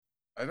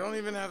I don't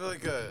even have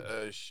like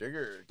a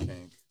sugar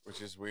kink,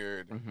 which is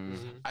weird. Mm-hmm.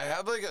 I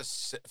have like a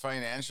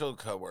financial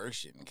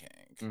coercion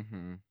kink,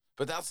 Mm-hmm.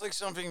 but that's like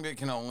something that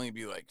can only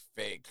be like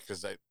fake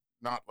because I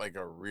not like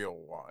a real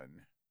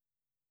one.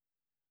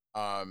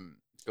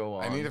 Go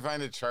on. I need to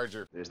find a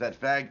charger. There's that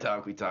fag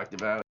talk we talked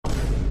about.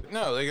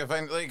 No, like if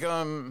I like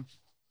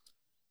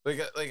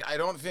I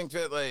don't think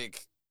that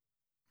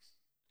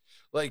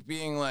like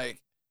being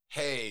like,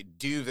 hey,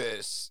 do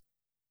this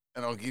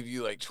and I'll give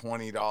you like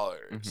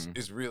 $20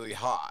 is really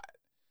hot.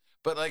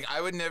 But like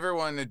I would never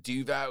want to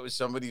do that with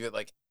somebody that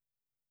like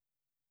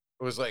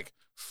was like,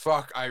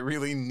 fuck, I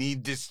really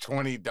need this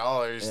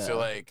 $20 to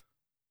like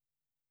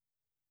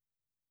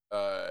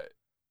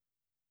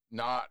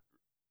not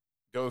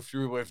go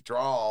through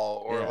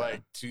withdrawal or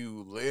like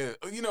to live,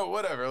 you know,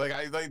 whatever. Like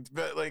I like,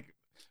 but like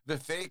the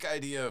fake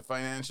idea of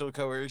financial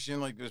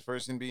coercion, like this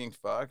person being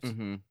fucked,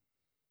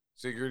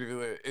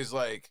 figuratively, is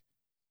like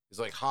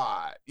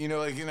hot, you know,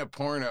 like in a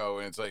porno,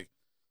 and it's like,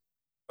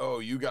 oh,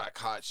 you got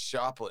caught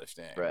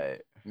shoplifting,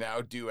 right?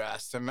 Now do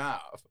ass to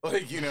mouth,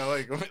 like, you know,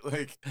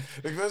 like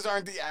those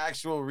aren't the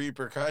actual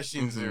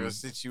repercussions of a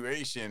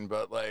situation,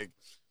 but like.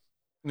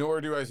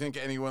 Nor do I think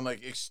anyone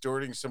like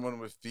extorting someone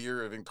with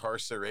fear of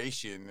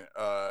incarceration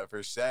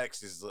for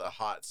sex is a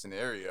hot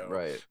scenario.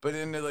 Right. But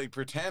in the like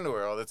pretend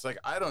world, it's like,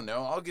 I don't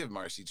know, I'll give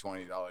Marcy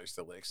 $20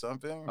 to lick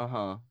something.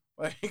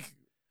 Like,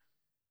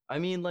 I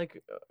mean,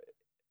 like,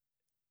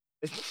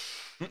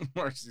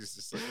 Marcy's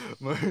just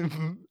like,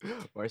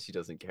 Marcy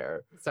doesn't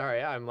care.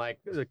 Sorry, I'm like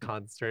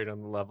concentrating on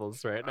the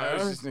levels right now. I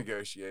was just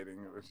negotiating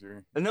with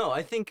you. No,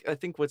 I think I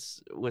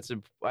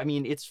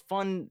mean, it's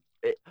fun.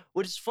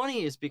 What is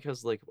funny is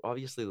because like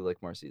obviously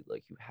like Marcy,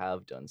 like you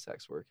have done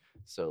sex work,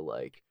 so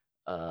like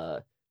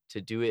to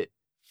do it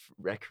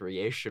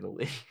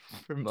recreationally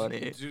for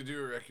money, to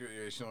do it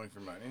recreationally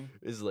for money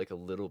is like a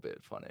little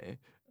bit funny.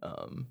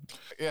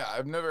 Yeah,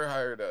 I've never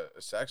hired a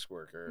sex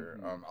worker.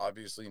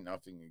 Obviously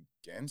nothing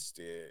against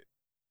it.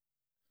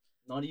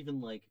 Not even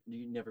like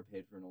you never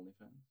paid for an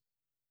OnlyFans.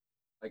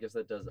 I guess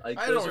that does. I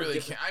don't really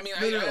care. I mean,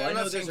 I'm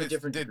not saying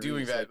that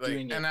doing that. Like,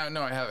 and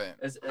no, I haven't.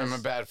 I'm a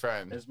bad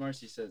friend. As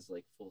Marcy says,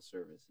 like full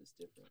service is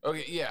different.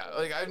 Okay, yeah.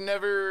 Like I've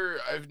never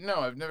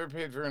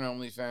paid for an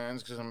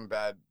OnlyFans because I'm a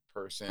bad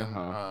person.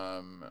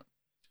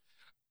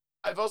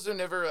 I've also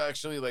never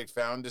actually like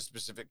found a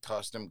specific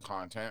custom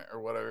content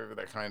or whatever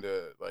that kind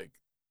of like.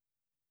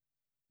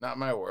 Not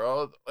my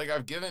world. Like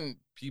I've given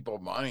people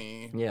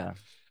money. Yeah.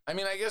 I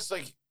mean, I guess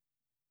like.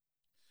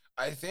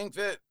 I think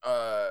that.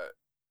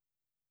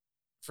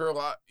 For a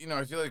lot, you know,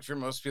 I feel like for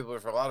most people, or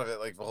for a lot of it,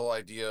 like the whole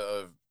idea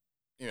of,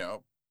 you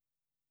know,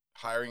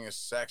 hiring a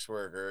sex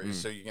worker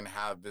is so you can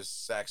have this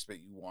sex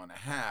that you want to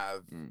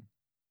have.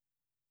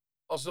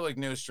 Also, like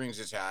no strings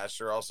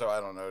attached, or also, I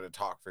don't know, to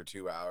talk for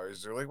 2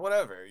 hours or like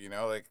whatever, you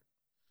know, like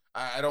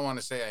I don't want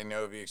to say I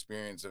know the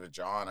experience of a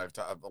John. I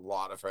have a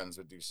lot of friends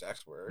that do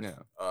sex work. Yeah.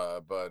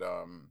 But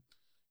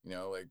you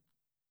know, like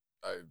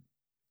I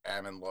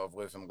am in love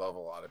with and love a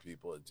lot of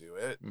people that do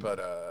it. But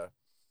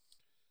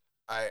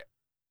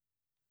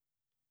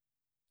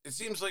it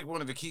seems like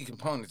one of the key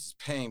components is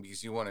paying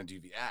because you want to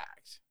do the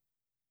act,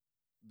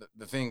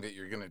 the thing that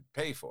you're going to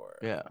pay for.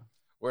 Yeah.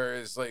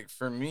 Whereas, like,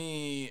 for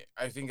me,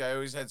 I think I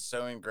always had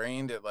so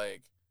ingrained it,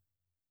 like,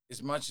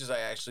 as much as I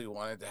actually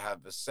wanted to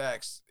have the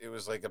sex, it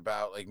was, like,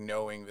 about, like,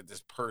 knowing that this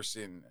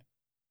person,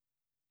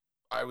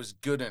 I was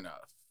good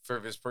enough for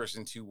this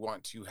person to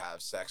want to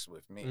have sex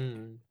with me.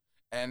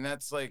 And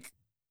that's, like,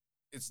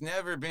 it's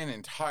never been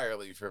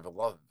entirely for the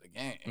love of the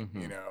game,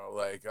 you know?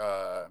 Like,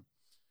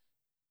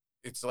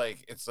 it's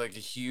like a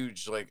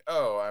huge like,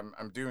 oh,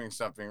 I'm doing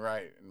something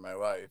right in my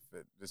life,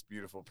 that this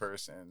beautiful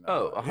person.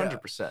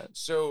 100%.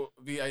 So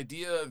the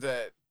idea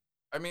that,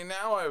 I mean,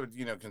 now I would,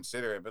 you know,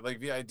 consider it, but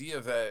like the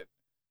idea that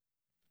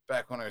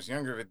back when I was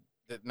younger,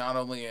 that not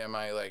only am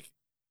I like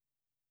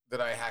that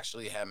I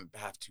actually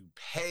have to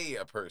pay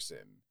a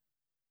person,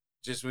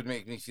 just would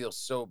make me feel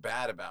so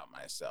bad about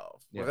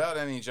myself. Without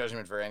any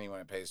judgment for anyone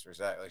that pays for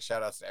sex. Like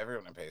shout outs to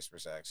everyone that pays for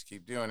sex.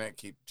 Keep doing it.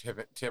 Keep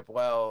tip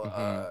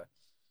well.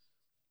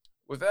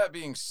 With that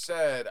being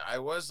said, I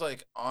was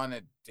like on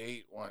a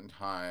date one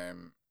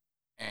time,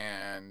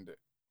 and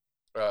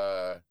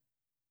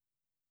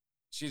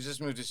she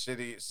just moved to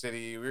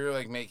city. We were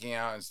like making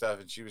out and stuff,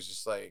 and she was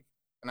just like,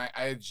 and I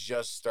had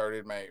just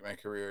started my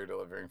career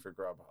delivering for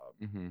Grubhub.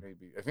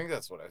 Maybe I think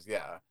that's what I was.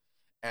 Yeah,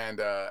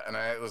 and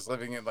I was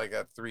living in like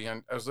I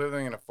was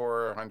living in a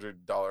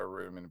 $400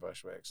 room in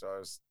Bushwick, so I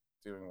was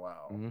doing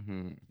well,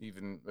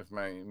 even with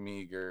my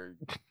meager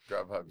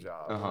Grubhub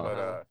job.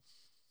 But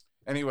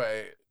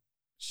anyway.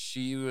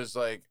 She was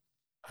like,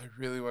 I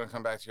really want to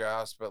come back to your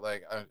house, but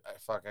like, I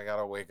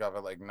gotta wake up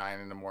at like 9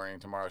 a.m.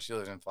 tomorrow. She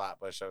lives in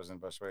Flatbush. I was in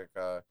Bushwick.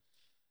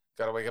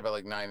 Gotta wake up at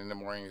like 9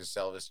 a.m. to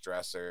sell this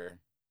dresser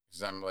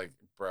because I'm like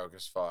broke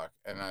as fuck.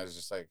 And I was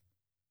just like,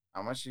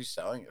 how much are you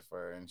selling it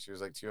for? And she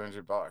was like, $200.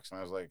 And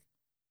I was like,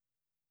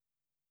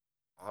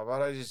 how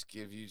about I just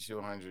give you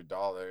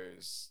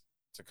 $200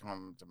 to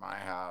come to my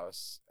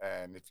house?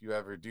 And if you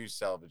ever do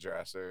sell the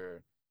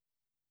dresser,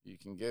 you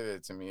can give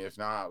it to me. If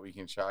not, we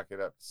can chalk it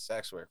up to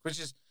sex work, which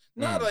is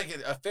not like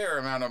a fair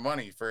amount of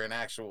money for an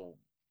actual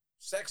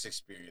sex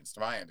experience, to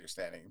my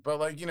understanding. But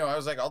like, you know, I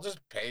was like, I'll just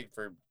pay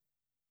for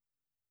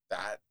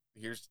that.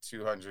 Here's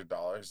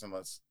 $200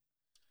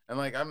 and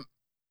like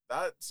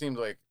that seemed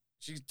like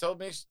she told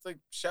me like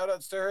shout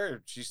outs to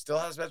her. She still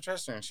has bad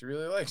trust her and she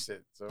really likes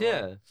it. So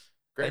Yeah.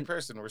 great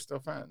person. We're still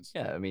friends.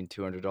 Yeah, I mean,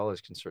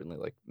 $200 can certainly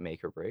like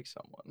make or break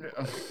someone. Yeah.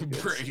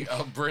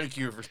 I'll break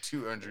you for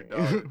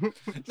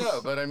 $200.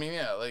 No, but I mean,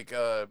 yeah, like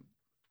I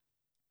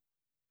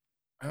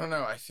don't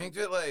know. I think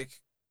that like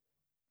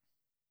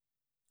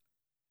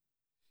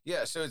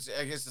yeah, so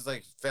I guess it's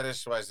like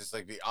fetish wise, it's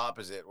like the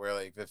opposite, where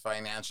like the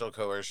financial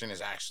coercion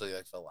is actually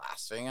like the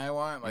last thing I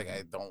want. Like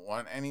I don't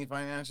want any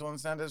financial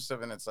incentives. So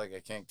then it's like I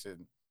can't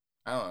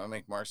I don't know,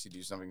 make Marcy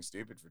do something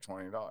stupid for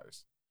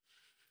 $20.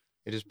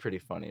 It is pretty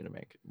funny to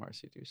make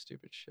Marcy do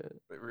stupid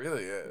shit. It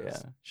really is.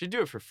 Yeah, she'd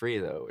do it for free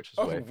though, which is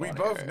way funnier. We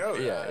both know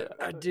yeah, that.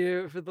 Yeah. I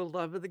do it for the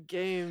love of the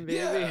game, baby.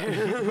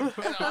 Yeah.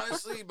 And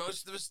honestly,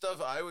 most of the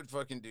stuff I would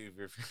fucking do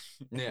for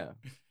free. Yeah.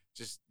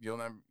 Just y'all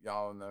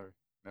never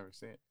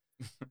see it.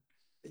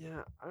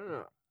 Yeah, I don't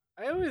know.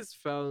 I always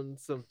found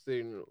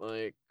something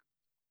like,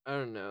 I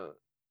don't know.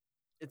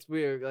 It's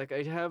weird. Like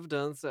I have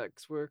done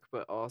sex work,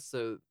 but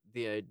also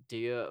the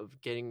idea of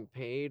getting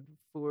paid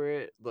for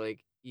it,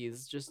 like,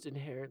 is still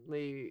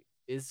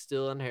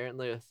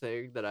inherently a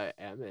thing that I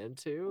am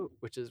into,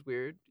 which is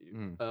weird.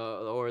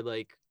 Or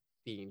like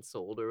being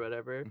sold or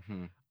whatever.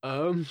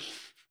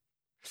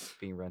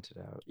 Being rented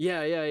out.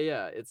 Yeah.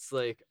 It's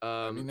like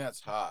I mean that's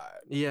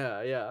hot.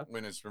 Yeah.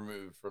 When it's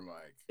removed from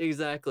like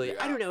exactly.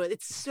 I don't know.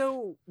 It's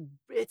so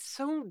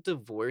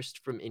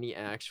divorced from any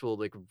actual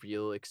like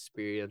real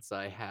experience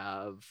I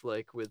have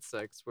like with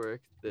sex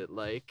work that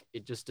like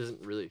it just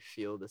doesn't really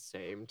feel the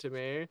same to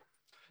me.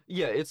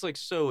 Yeah, it's like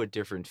so a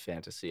different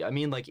fantasy. I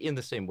mean, like in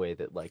the same way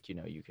that like, you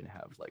know, you can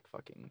have like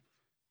fucking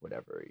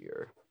whatever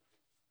your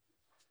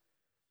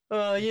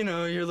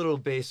little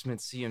basement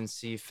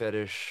CMC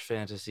fetish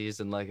fantasies,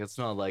 and like it's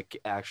not like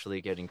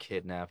actually getting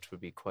kidnapped would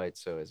be quite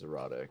so as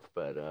erotic,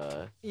 but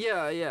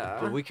yeah.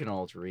 But we can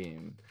all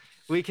dream.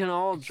 We can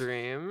all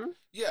dream.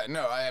 Yeah,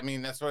 no, I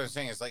mean that's what I'm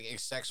saying. It's like a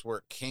sex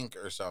work kink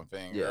or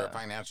something, or a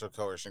financial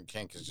coercion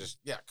kink is just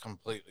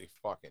completely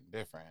fucking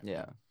different.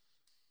 Yeah.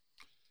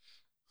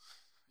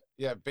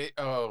 Yeah. Okay.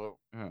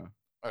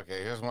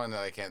 Here's one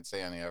that I can't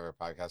say on the other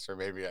podcast, or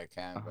maybe I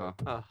can.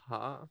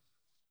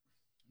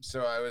 So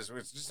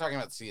we're just talking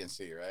about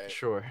CNC, right?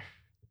 Sure.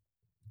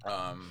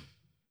 Now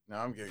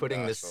I'm getting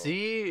putting bashful. the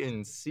C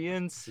in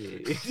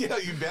CNC. Yeah,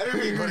 you better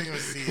be putting the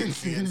C in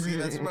CNC.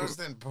 That's the most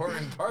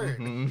important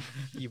part.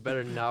 You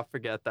better not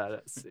forget that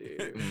at C.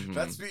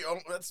 That's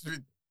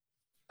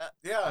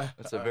yeah.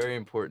 That's a very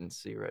important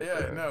C right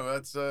there. Yeah, no,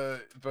 that's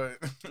but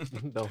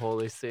the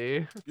holy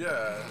C.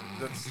 Yeah,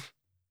 that's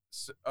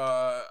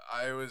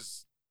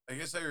I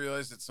guess I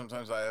realized that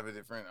sometimes I have a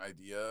different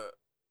idea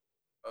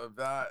of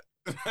that.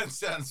 That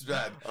sounds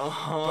bad.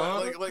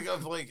 But like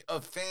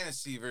a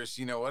fantasy versus,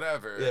 you know,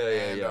 whatever.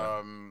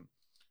 Yeah.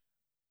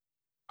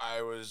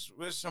 I was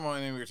with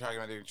someone and we were talking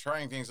about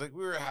trying things. Like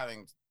while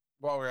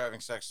we were having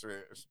sex, we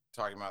were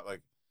talking about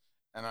like,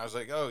 and I was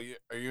like, oh,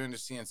 are you into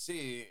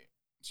CNC?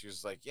 She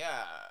was like,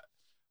 yeah.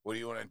 What do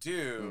you want to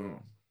do?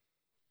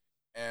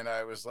 And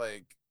I was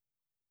like,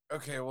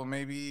 okay, well,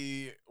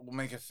 maybe we'll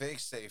make a fake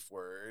safe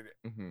word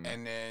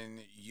and then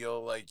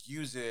you'll like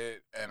use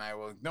it and I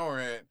will ignore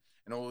it.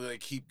 And we'll like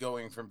keep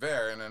going from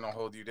there, and then I'll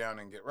hold you down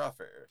and get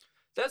rougher.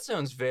 That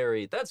sounds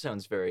very like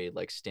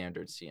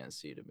standard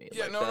CNC to me.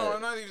 Yeah, like no,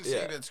 I'm not even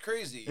saying that's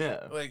crazy.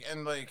 Yeah, like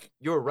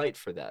you're right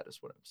for that is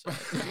what I'm saying.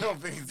 I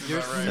don't think it's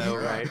you're so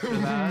right for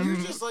that. You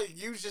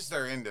just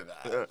are into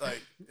that.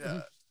 Like,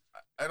 yeah,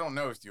 I don't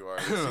know if you are.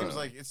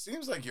 It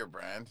seems like your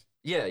brand.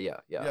 Yeah.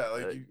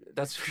 Like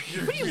that's.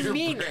 What do you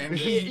mean?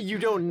 You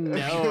don't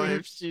know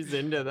if she's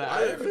into that.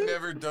 I've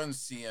never done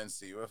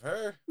CNC with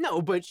her.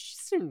 No, but she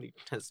certainly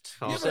has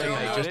talked. You're saying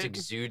I just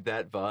exude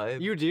that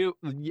vibe? You do.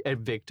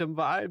 Victim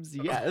vibes?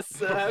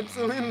 Yes,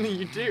 absolutely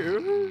you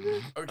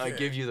do. Okay. I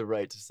give you the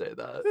right to say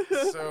that.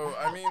 So,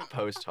 I mean...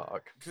 Post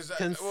talk.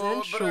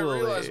 Consensually. But I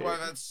realize why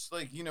that's,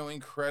 like, you know,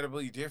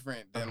 incredibly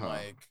different than,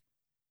 like...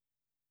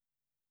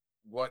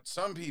 what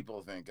some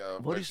people think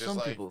of. What do some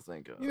people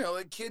think of? You know,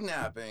 like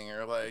kidnapping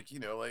or like, you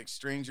know, like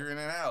stranger in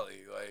an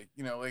alley. Like,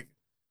 you know, like.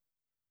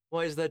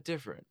 Why is that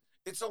different?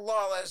 It's a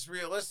lot less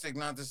realistic,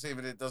 not to say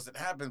that it doesn't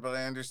happen, but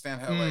I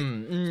understand how,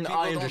 like, people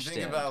I don't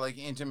think about, like,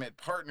 intimate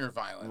partner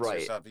violence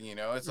or something, you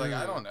know? It's like,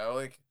 I don't know,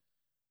 like,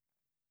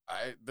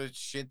 the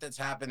shit that's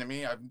happened to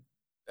me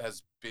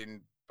has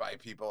been by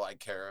people I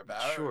care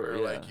about. Sure, or,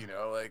 like, you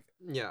know, like.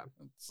 Yeah.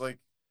 It's like.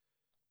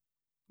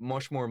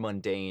 Much more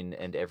mundane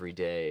and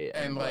everyday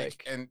and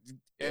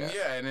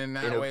and in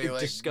that way,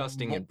 like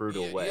disgusting and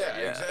brutal way. Yeah,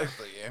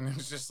 exactly. And it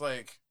was just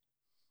like,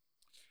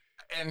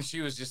 and she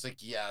was just like,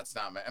 yeah, it's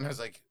not and I was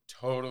like,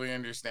 totally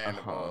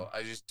understandable.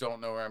 I just don't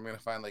know where I'm gonna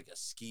find like a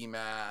ski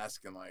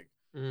mask and like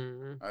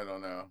I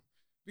don't know.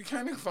 It'd be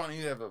kind of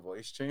funny to have a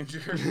voice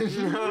changer.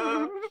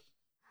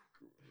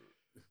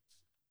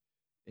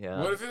 Yeah.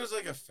 What if it was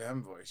like a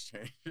femme voice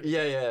change?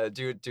 Yeah.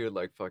 Do it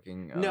like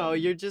fucking. No,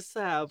 you just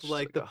have just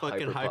like the a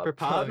fucking hyper hyper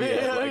pop.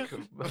 Yeah,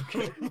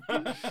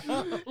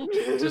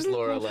 just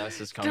Laura Lass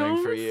is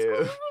coming for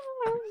you.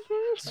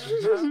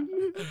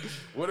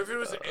 What if it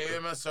was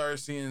AMSR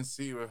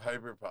CNC with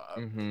hyperpop?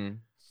 Mm-hmm.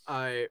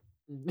 I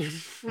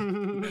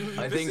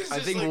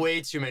think like,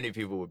 way too many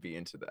people would be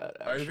into that.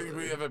 Actually. I think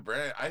we have a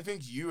brand. I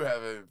think you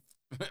have a.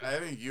 I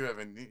think you have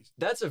a niche.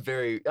 That's a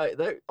very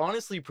that,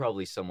 honestly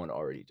probably someone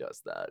already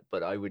does that,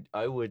 but I would.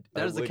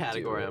 There's I a would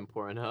category do on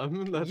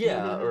Pornhub. it.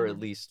 Yeah, or at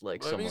least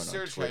like Let me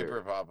someone search on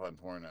Twitter. hyperpop on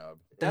Pornhub.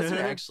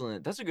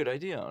 That's a good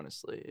idea,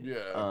 honestly.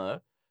 Yeah.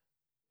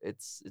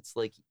 It's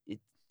like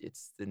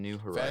it's the new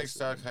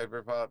horizon. Fagstock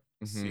hyperpop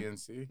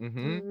CNC.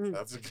 Mm-hmm.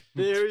 That's a good.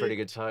 It's a pretty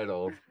good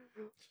title.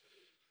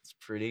 It's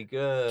pretty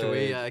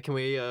good. Can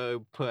we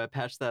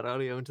patch that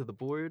audio into the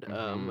board?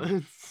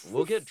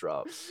 We'll get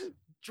drops.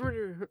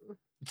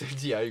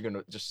 Yeah, you're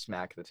gonna just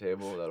smack the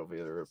table. That'll be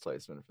the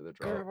replacement for the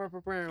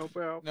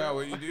drop. No,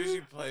 what you do is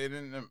you play it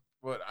in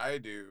what I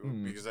do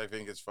because I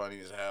think it's funny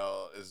as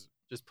hell is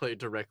just play it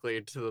directly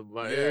into the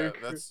mic. Yeah,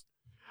 that's.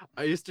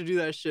 I used to do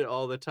that shit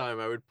all the time.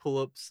 I would pull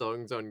up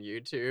songs on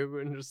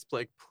YouTube and just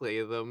like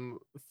play them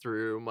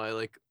through my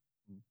like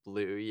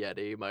Blue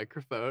Yeti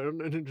microphone,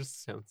 and it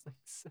just sounds like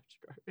such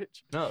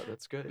garbage. No,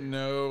 that's good.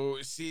 No,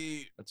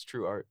 see, That's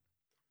true art.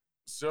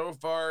 so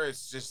far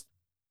it's just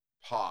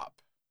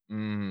pop.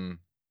 Mm.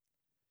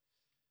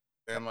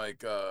 And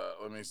like,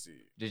 let me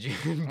see. Did you?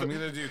 I'm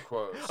gonna do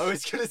quotes. I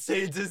was gonna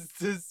say, does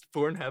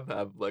Pornhub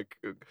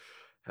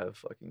have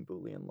fucking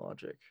Boolean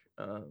logic?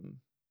 I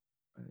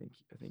think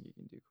you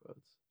can do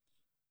quotes.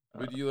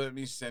 Would you let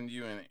me send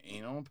you an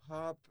anal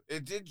pop?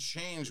 It did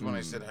change when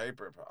I said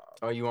hyper pop.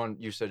 Oh,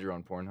 you said you're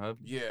on Pornhub?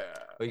 Yeah.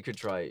 Oh, you could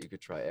try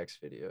X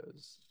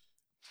videos.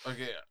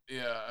 Okay,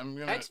 yeah, I'm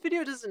gonna. X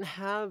video doesn't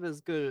have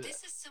as good.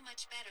 This is so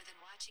much better than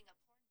watching a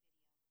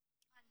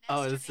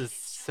porn video. Oh, this is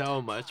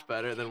so much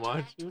better than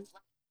watching.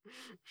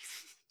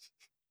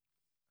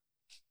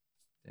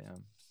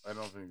 Damn. I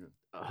don't think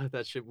it.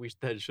 That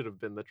should have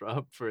been the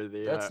drop for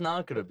the. That's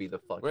not gonna be the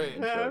fucking Wait.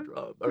 intro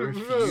drop. I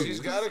refuse. She's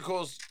got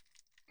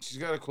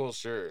a cool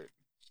shirt.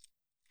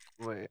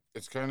 Wait.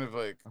 It's kind of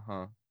like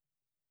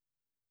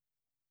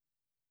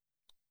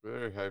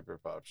very hyper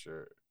pop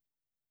shirt.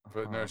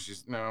 But no,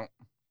 she's no.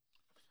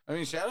 I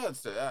mean, shout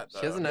outs to that. Though.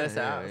 She has a nice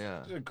ass.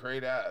 Yeah. She's a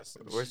great ass.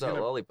 Where's that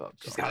lollipop?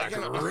 She's going?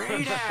 got a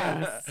great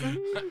ass.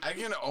 I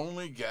can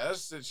only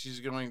guess that she's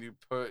going to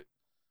put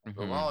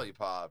the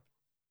lollipop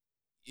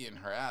in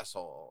her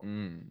asshole,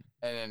 and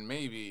then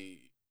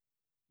maybe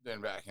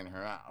back in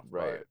her mouth.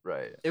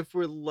 Right. If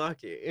we're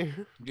lucky.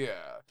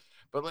 Yeah,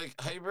 but like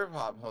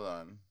hyperpop. Hold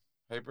on,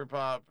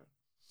 hyperpop.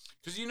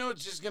 Because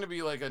it's just gonna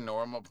be like a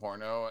normal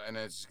porno, and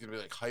it's just gonna be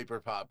like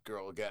hyperpop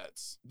girl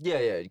gets.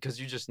 Yeah. Because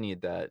you just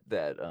need that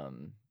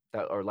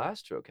our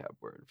last vocab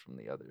word from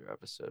the other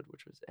episode,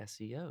 which was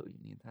SEO. You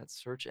need that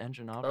search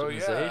engine optimization. Oh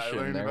yeah, I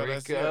learned there about we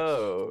SEO.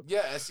 go.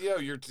 Yeah,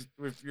 SEO.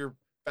 With your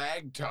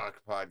Bag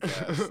Talk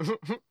podcast.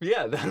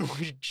 Yeah, then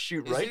we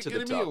shoot right to the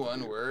top. Is it gonna be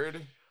one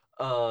word?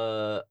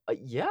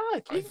 Yeah,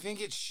 I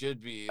think it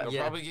should be. It'll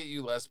probably get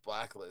you less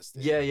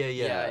blacklisted. Yeah.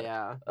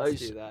 Let's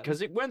do that.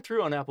 Because it went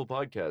through on Apple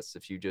Podcasts.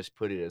 If you just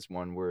put it as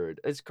one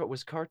word,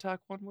 was Car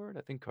Talk one word?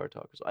 I think Car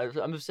Talk was.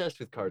 I'm obsessed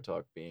with Car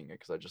Talk being it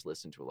because I just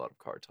listened to a lot of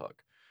Car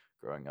Talk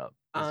growing up.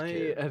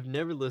 I have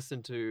never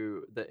listened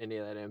to any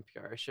of that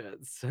NPR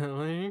shit. So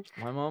like,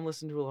 my mom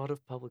listened to a lot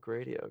of public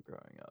radio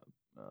growing up.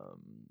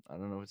 I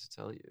don't know what to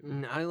tell you.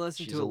 I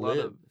listened She's to a lot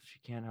of. She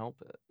can't help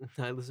it.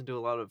 I listened to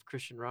a lot of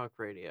Christian rock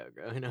radio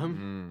growing up.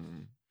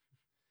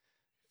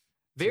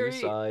 Very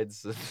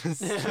sides.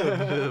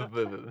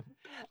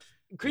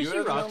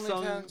 Christian rock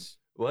songs.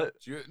 What?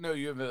 You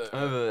have a.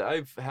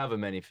 I have a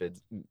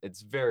ManyVids.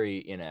 It's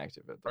very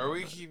inactive at the moment. Are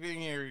we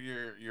keeping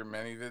your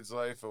ManyVids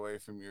life away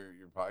from your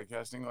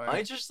podcasting life?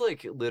 I just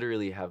like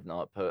literally have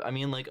not I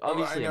mean, like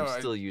obviously I'm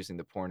still using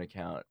the porn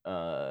account.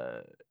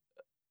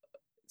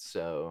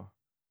 So.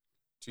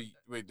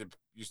 Wait,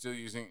 you're still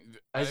using?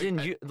 As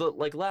in,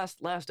 like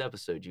last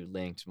episode, you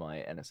linked my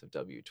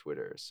NSFW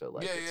Twitter, so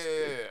like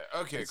yeah.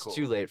 Okay, it's cool.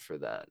 Too late for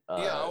that.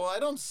 Yeah, well, I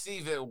don't see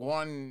that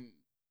one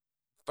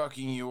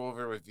fucking you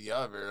over with the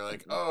other.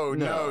 Like, oh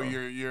no,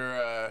 you're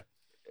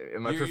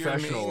in my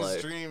professional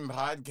life. Mainstream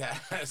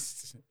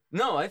podcast.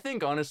 No, I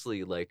think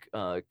honestly, like,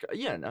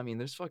 yeah. I mean,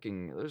 there's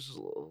a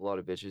lot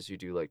of bitches who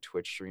do like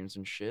Twitch streams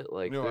and shit.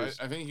 Like, no,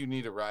 I think you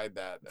need to ride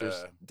that.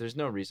 There's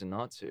no reason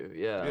not to.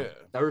 Yeah.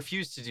 I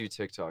refuse to do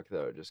TikTok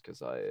though, just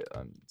because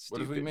I'm stupid.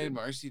 What if we made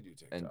Marcy do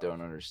TikTok and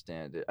don't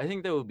understand it? I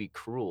think that would be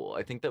cruel.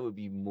 I think that would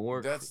be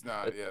more. That's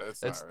not.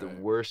 That's the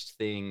worst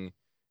thing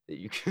that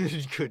you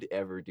could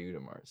ever do to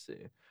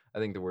Marcy. I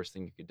think the worst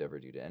thing you could ever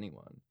do to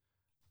anyone.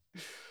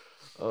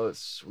 Oh,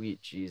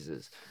 sweet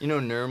Jesus. You know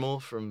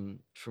Nermal from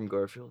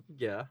Garfield?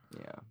 Yeah.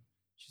 Yeah.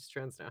 She's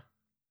trans now.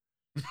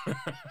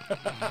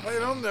 I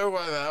don't know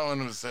why that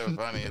one was so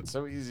funny. It's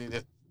so easy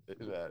to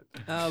that.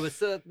 But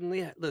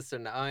certainly,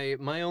 listen.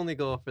 My only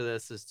goal for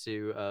this is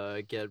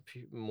to get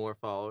more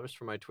followers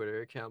for my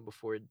Twitter account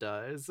before it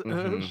dies. For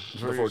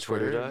Before your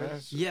Twitter dies?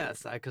 Mass?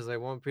 Yes, because I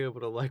want people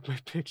to like my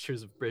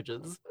pictures of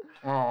bridges.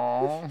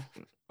 Aww.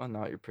 Oh,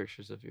 not your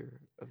pictures of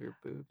your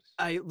boobs.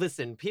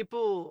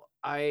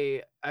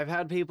 I've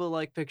had people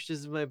like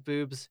pictures of my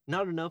boobs.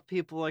 Not enough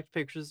people like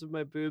pictures of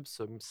my boobs,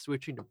 so I'm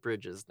switching to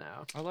bridges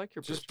now. I like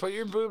your Just pictures. put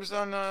your boobs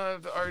on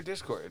our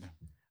Discord.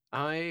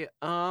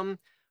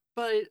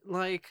 But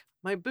like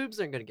my boobs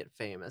aren't gonna get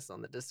famous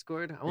on the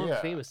Discord. I want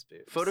Yeah. famous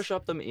boobs.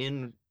 Photoshop them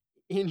in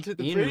into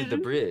the with the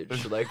bridge.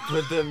 bridge. Like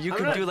put them. You I'm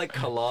can not- do like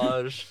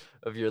collage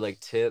of your like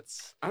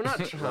tits. I'm not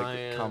like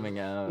trying. coming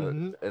out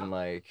Mhm. and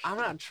like I'm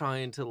not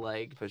trying to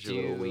like put your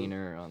do little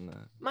wiener on the.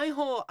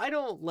 I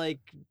don't like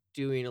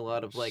doing a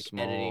lot of like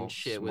editing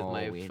shit with small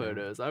my wiener.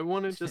 photos. I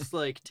want to just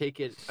like take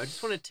it. I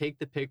just want to take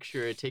the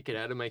picture, take it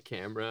out of my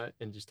camera,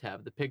 and just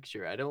have the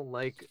picture. I don't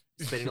like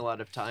spending a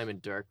lot of time in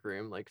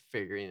darkroom like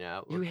figuring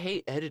out. You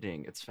hate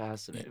editing. It's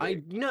fascinating.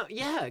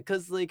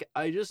 Because like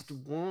I just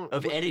want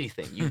of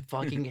anything. You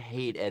fucking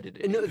hate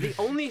editing. No, the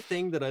only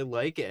thing that I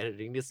like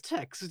editing is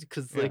text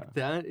because like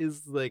that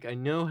is like I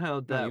know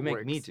how that you make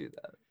works. me do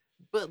that.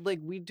 But like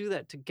we do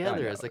that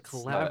together as a I'm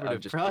collaborative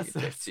just being a dick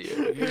process. to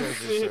you. You guys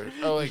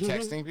just like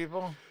texting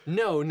people?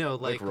 No,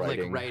 Like like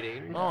writing.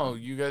 writing. Oh,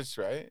 you guys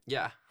write?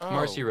 Yeah. Oh,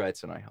 Marcy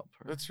writes and I help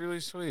her. That's really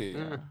sweet.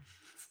 Yeah.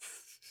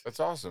 That's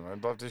awesome.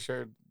 I'd love to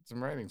share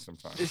some writing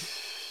sometime. This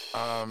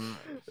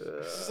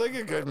is like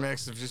a good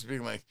mix of just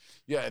being like,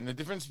 yeah, and the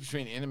difference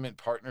between intimate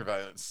partner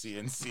violence,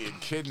 CNC, and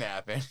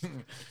kidnapping,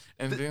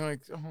 and being like,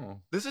 oh,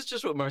 This is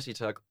just what Marcy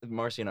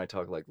and I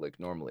talk like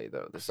normally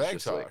though. This Fag is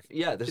just talk. like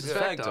this It's is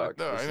fag fag talk.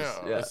 no, This I is-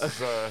 know. yeah. This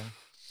is,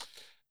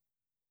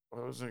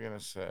 what was I gonna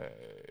say?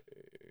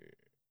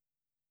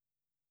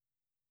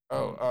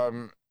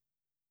 Oh,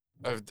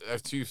 I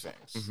have two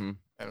things, Mhm.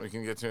 and we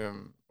can get to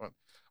them.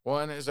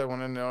 One is I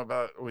want to know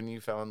about when you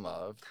fell in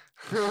love.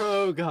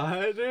 Oh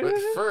God. But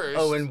first,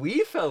 Oh, when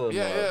we fell in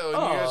love. yeah, when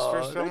you guys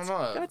first fell in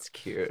love. That's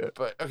cute.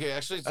 But okay,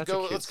 actually, That's a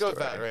cute let's go with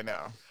that story. right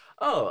now.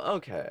 Oh,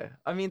 okay.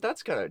 I mean,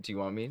 that's kind of. Do you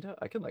want me to?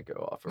 I can like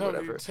go off or No,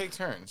 whatever. take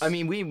turns. I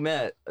mean, we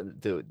met.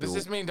 This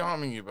is me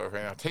doming you both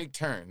right now. Take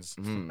turns.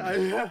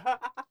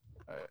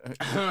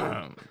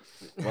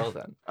 Well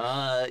then.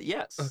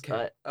 Yes.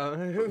 Okay.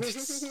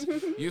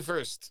 You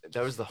first.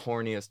 That was the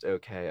horniest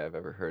okay I've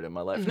ever heard in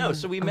my life. No,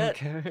 so we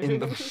met in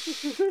the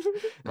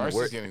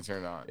Marcy's getting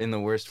turned on. in the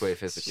worst way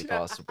physically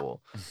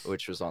possible,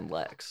 which was on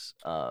Lex.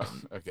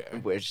 Okay. I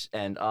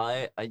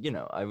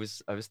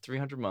was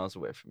 300 miles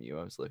away from you.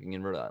 I was living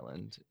in Rhode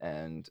Island,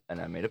 and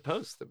I made a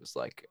post that was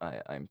like,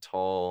 I'm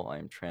tall,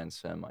 I'm trans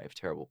femme, I have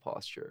terrible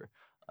posture,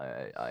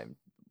 I'm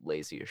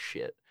lazy as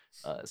shit.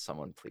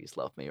 Someone please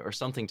love me, or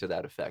something to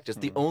that effect. It's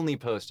the only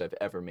post I've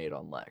ever made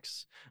on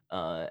Lex,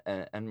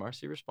 and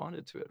Marcy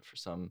responded to it for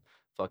some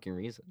fucking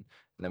reason.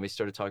 And then we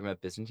started talking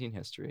about Byzantine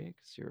history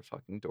because you're a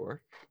fucking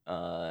dork,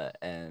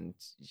 and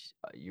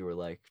you were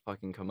like,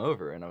 "Fucking come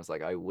over," and I was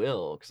like, "I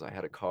will," because I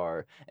had a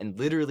car and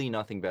literally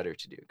nothing better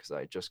to do because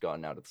I had just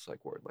gotten out of the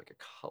psych ward like a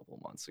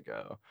couple months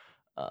ago,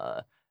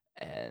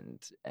 and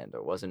I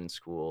wasn't in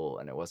school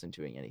and I wasn't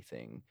doing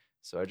anything.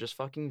 So I just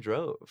fucking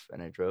drove,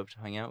 and I drove to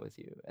hang out with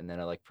you, and then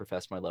I like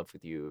professed my love for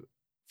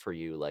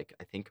you like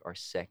I think our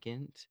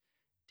second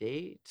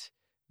date,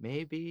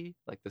 maybe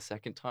like the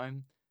second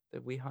time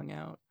that we hung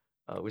out.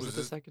 Was it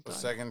the second time? The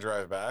second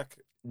drive back?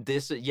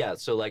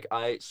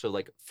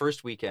 So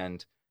first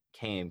weekend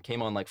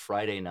came on like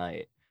Friday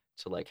night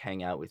to like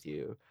hang out with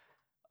you.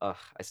 I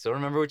still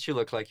remember what you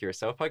looked like. You were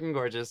so fucking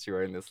gorgeous. You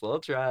were in this little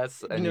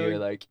dress, and you were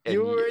like,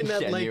 you were in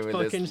that and like you were in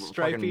this fucking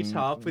stripy fucking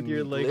top with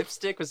your like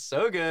lipstick was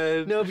so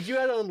good. No, but you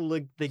had on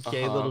like the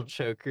gay Uh-huh. little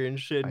choker and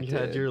shit, and I you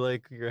had did.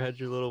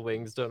 your little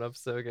wings done up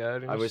so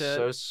good. And I was shit.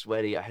 so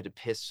sweaty. I had to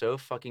piss so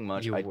fucking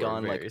much. You I'd were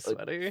gone very like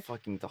sweaty.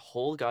 fucking the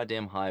whole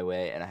goddamn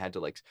highway, and I had to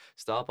like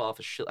stop off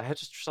I had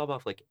to stop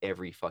off like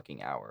every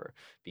fucking hour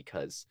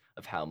because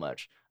of how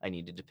much I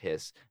needed to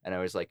piss. And I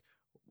was like,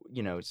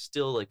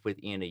 still like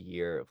within a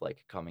year of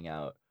like coming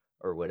out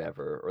or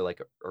whatever, or like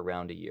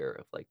around a year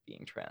of like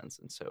being trans.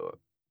 And so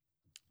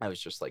I was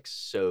just like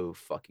so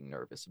fucking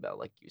nervous about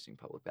like using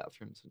public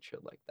bathrooms and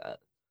shit like that.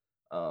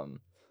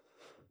 I'm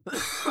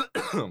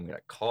gonna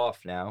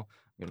cough now.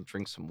 I'm gonna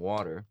drink some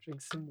water.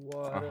 Drink some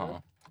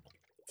water.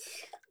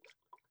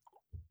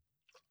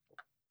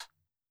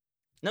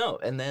 No,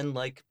 and then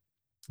like,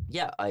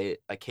 yeah, I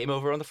came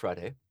over on the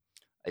Friday.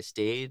 I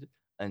stayed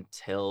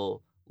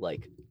until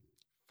like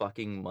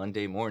fucking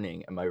Monday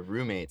morning, and my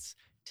roommates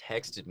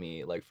texted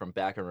me like from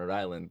back in Rhode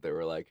Island. They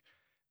were like,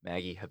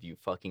 Maggie, have you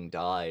fucking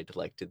died?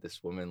 Like, did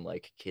this woman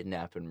like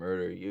kidnap and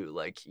murder you?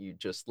 Like, you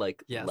just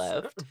like Yes.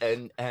 left?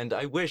 And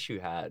I wish you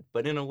had,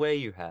 but in a way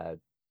you had,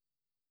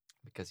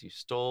 because you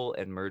stole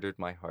and murdered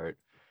my heart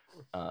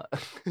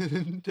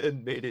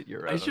and made it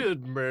your own. I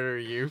should murder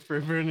you for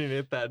burning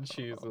it that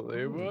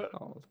cheesily. What?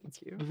 Oh,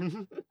 thank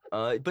you.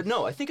 But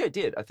no, I think I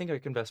did. I think I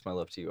confessed my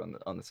love to you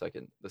on the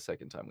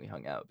second time we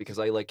hung out because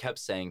I like kept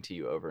saying to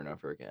you over and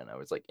over again. I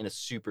was like in a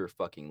super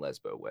fucking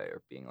lesbo way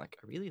of being like,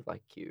 I really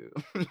like you.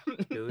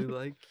 Really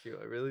like you.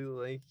 I really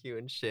like you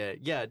and shit.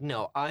 Yeah,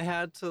 no, I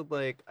had to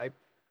I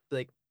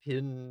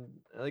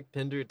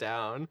pinned her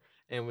down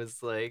and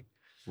was like,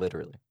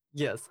 Literally.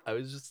 yes, I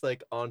was just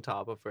like on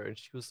top of her and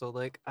she was so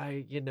like,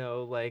 I,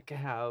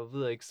 have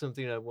like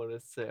something I want to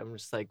say. I'm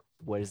just like,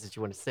 what is it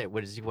you want to say?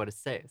 What does you want to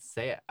say?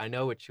 Say it. I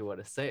know what you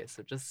want to say,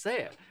 so just say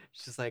it.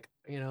 She's like,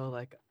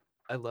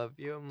 I love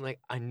you. I'm like,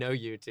 I know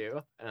you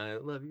do, and I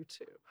love you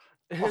too.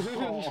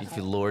 She's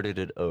lorded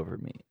it over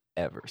me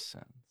ever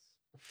since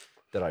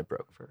that I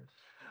broke first.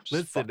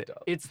 Just Listen, fucked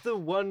up. it's the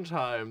one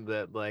time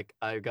that like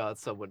I got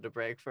someone to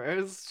break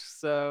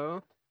first,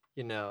 so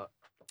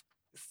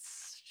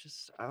it's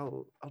just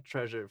I'll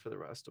treasure it for the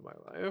rest of my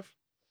life.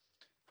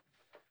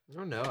 I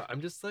don't know. I'm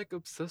just like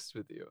obsessed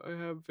with you. I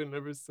have been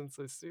ever since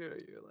I saw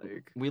you.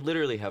 Like We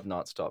literally have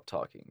not stopped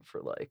talking for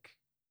like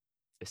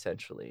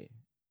essentially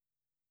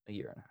a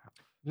year and a half.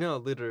 no,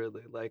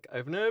 literally. Like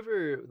I've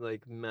never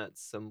like met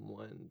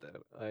someone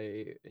that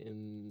I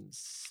am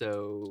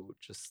so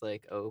just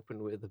like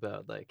open with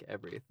about like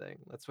everything.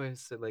 That's why I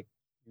said like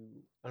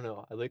I don't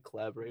know. I like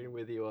collaborating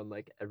with you on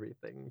like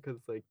everything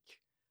because like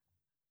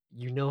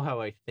you know how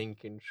I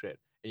think and shit.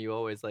 And you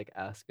always like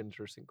ask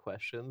interesting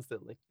questions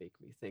that like make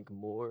me think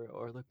more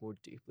or like more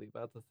deeply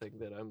about the thing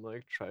that I'm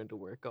like trying to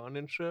work on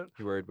and shit.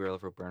 You worried we'll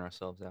ever burn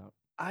ourselves out?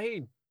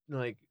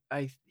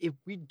 If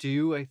we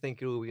do, I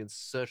think it will be in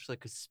such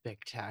like a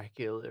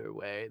spectacular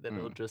way that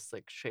it'll Mm. just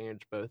like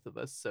change both of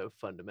us so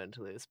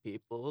fundamentally as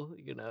people,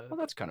 Well,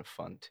 that's kind of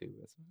fun too,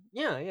 isn't it?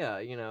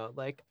 Yeah,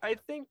 like I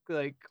think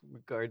like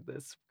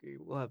regardless, we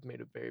will have made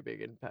a very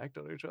big impact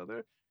on each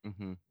other.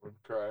 Mm-hmm. I'm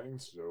crying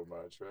so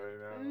much right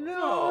now.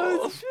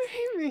 No, it's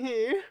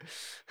me.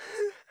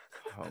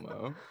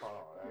 Homo.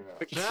 Oh, I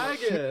know.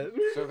 Dragon.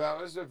 So that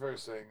was the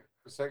first thing.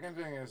 The second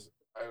thing is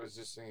I was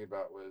just thinking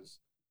about was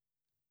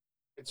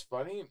it's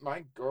funny,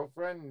 my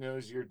girlfriend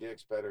knows your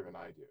dicks better than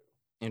I do.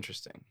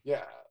 Interesting.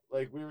 Yeah.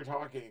 Like we were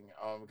talking,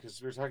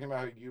 because we were talking about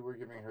how you were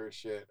giving her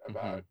shit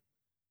about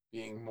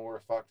being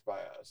more fucked by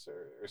us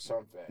or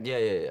something.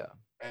 Yeah.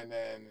 And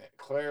then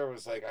Claire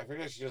was like, I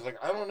forget, she was like,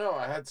 I don't know.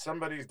 I had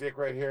somebody's dick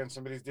right here and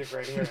somebody's dick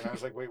right here. And I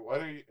was like, wait, what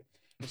are you?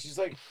 And she's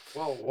like,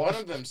 well, one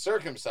of them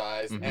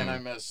circumcised, and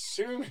I'm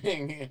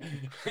assuming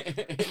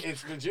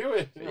it's the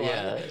Jewish one.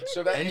 Yeah.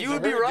 So that And is you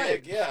would be her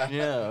right. dick, yeah.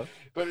 Yeah.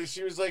 But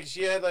she was like,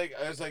 she had like,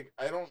 I was like,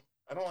 I don't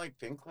like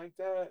think like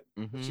that.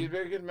 She had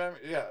very good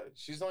memory. Yeah,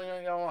 she's only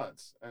known y'all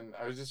once, and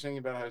I was just thinking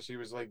about how she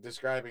was like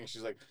describing.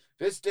 She's like,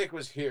 this dick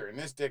was here, and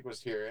this dick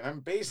was here, and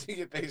I'm basing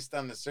it based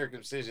on the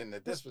circumcision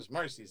that this was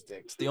Marcy's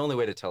dick. It's the only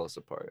way to tell us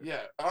apart.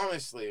 Yeah,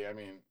 honestly, I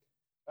mean,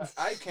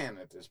 I can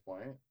at this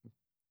point.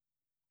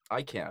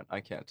 I can't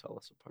tell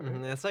us apart.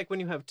 It's like when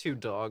you have two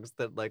dogs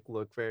that like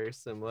look very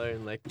similar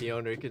and like the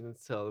owner can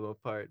tell them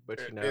apart, but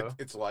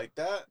It's like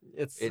that.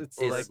 it's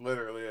Like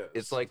literally is.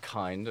 It's like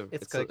kind of.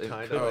 It's like,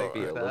 kind could of like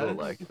be a that. little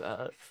like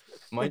that.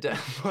 My dad.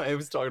 I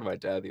was talking to my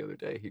dad the other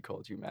day. He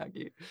called you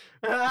Maggie.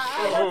 That's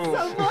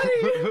so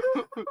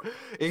funny.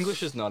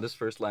 English is not his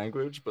first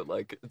language, but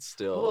like it's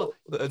still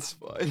Well, that's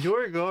fine.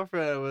 Your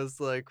girlfriend was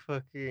like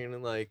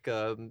fucking like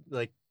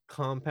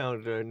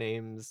compounded our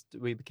names.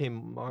 We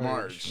became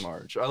Marge.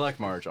 Marge. I like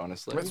Marge,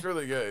 honestly. That's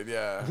really good.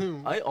 Yeah.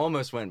 I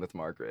almost went with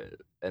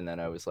Margaret, and then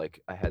I was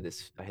like, I had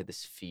this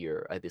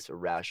fear, I had this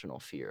irrational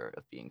fear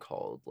of being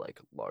called like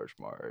Large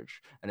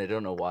Marge, and I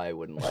don't know why I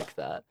wouldn't like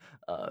that.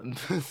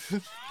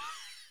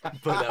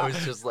 But I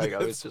was just like,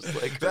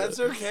 that's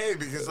okay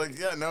because like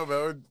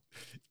but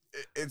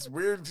it's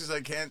weird because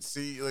I can't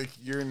see like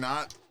you're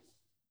not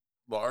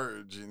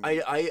large. And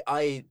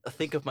I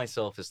think of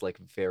myself as like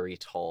very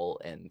tall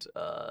and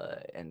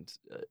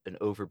an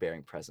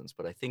overbearing presence,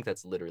 but I think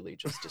that's literally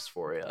just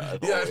dysphoria.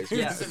 I've always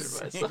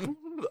considered myself.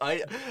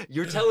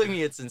 You're telling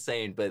me it's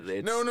insane, but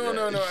it's no.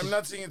 I'm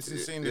not saying it's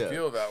insane to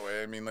feel that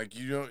way. I mean, like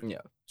you don't. Yeah.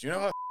 Do you know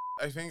how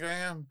I think I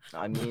am?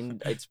 I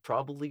mean, it's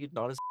probably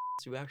not as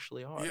you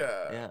actually are.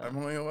 Yeah. I'm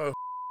only a little.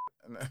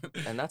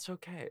 And that's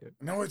okay.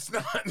 No, it's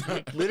not. No,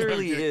 it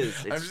literally is.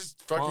 I'm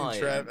just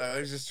fucking I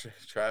was just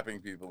trapping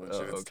people and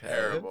shit. It's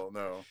terrible.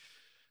 No.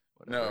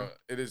 Whatever. No,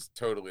 it is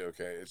totally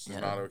okay. It's just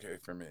not okay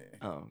for me.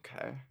 Oh,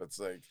 okay. It's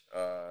like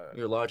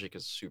your logic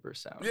is super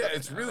sound. Yeah,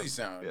 it's really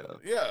sound.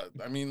 Yeah.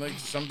 I mean, like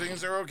some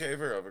things are okay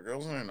for other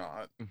girls and they're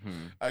not.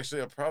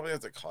 Actually, I'll probably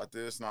have to cut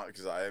this, not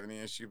because I have any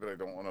issue, but I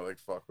don't want to like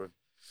fuck with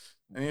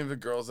any of the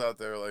girls out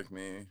there like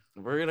me.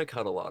 We're gonna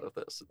cut a lot of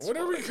this. What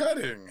are we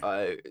cutting?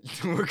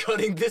 We're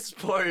cutting this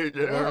part.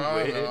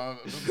 No,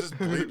 just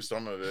bleep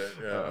some of it.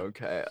 Yeah.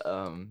 Okay.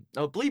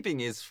 No, bleeping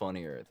is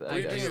funnier.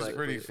 Bleeping is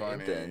pretty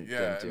funny.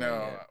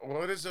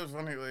 What is so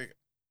funny? Like,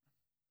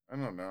 I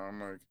don't know. I'm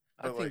like,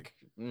 but like,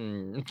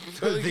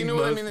 but you know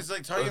what I mean? It's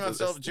like talking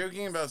about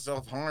joking about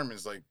self-harm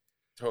is like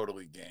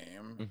totally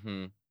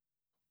game.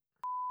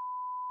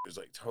 is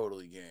like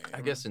totally game.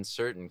 I guess in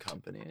certain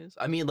companies.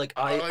 I mean, like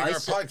like I our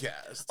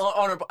podcast.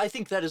 I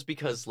think that is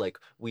because like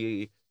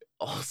we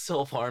all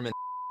self-harm and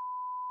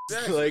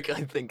Exactly. like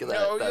I think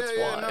that's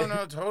why.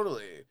 No,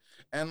 totally.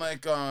 And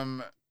like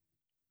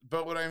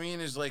but what I mean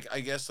is like I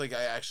guess like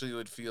I actually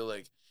would feel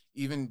like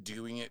even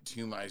doing it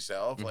to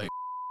myself like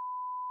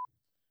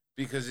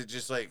because it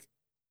just like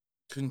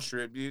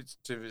contributes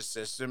to the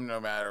system no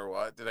matter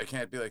what, that I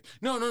can't be like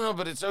no,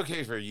 but it's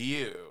okay for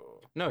you.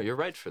 No, you're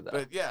right for that.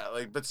 But yeah,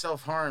 like but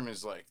self-harm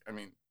is like, I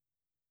mean,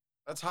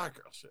 that's hot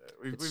girl shit.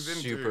 We've been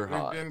super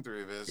hot. We've been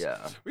through this. Yeah.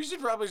 We should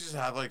probably just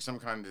have like some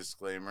kind of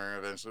disclaimer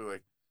eventually,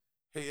 like,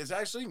 hey, it's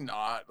actually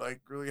not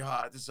like really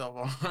hot to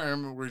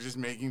self-harm. We're just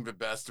making the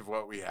best of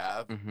what we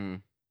have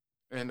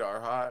and are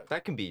hot.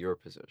 That can be your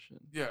position.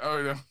 Yeah.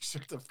 Oh no!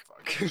 Shut the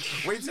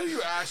fuck. Wait till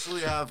you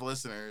actually have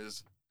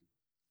listeners.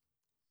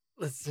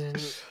 Listen.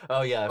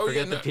 Oh yeah, I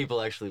forget no. that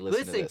people actually listen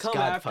to Listen, this. come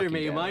God after fucking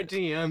me. damn My it.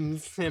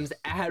 DM's him's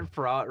at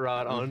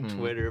Frotrod on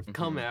Twitter.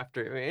 Come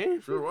after me.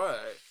 For what?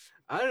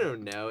 I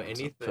don't know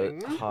anything.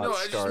 Put hot No,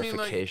 I just mean,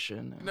 like-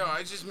 scarification. No,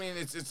 I just mean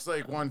it's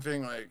like one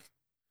thing. Like,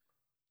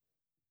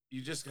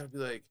 you just gotta be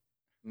like,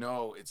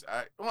 no,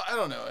 well, I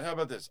don't know. How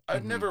about this?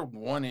 I've never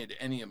wanted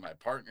any of my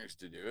partners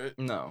to do it.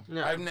 No.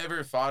 No. I've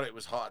never thought it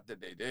was hot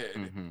that they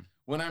did.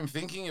 When I'm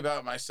thinking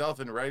about myself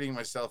and writing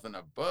myself in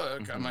a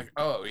book, I'm like,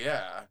 oh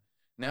yeah,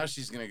 now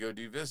she's gonna go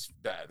do this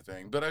bad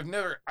thing. But I've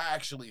never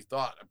actually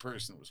thought a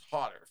person was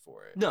hotter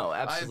for it. No,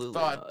 absolutely I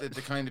thought not. that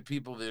the kind of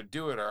people that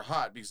do it are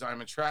hot because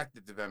I'm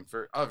attracted to them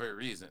for other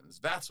reasons.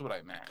 That's what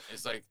I meant.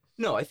 It's like,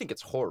 No, I think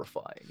it's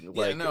horrifying.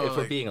 Like, no, if we're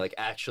like- being like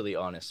actually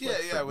honest. yeah,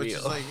 like, yeah, for which real.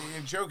 is like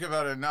you joke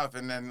about it enough,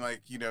 and then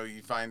like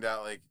you find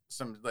out like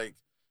some like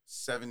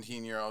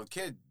 17-year-old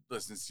kid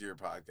listens to your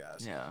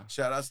podcast. Yeah.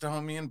 Shout outs to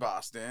homie in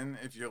Boston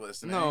if you're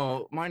listening.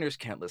 No, minors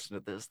can't listen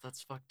to this.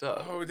 That's fucked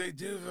up. Oh, they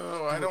do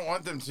though. I don't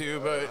want them to,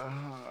 but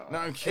no,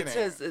 I'm kidding. It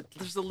says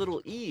there's a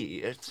little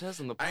E. It says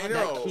in the I podcast.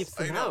 know. That keeps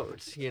them I know.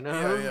 out, you know?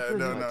 Yeah,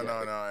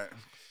 no.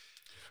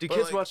 Do But,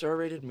 kids like- watch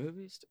R-rated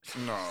movies?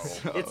 No.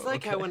 It's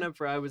like how okay.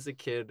 whenever I was a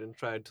kid and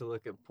tried to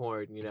look at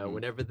porn,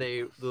 whenever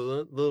the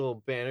little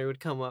banner would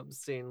come up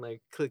saying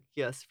like click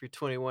yes if you're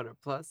 21 or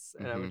plus,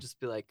 and I would just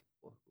be like,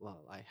 well,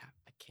 I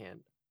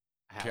can't.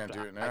 I Can't have do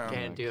to- it now. I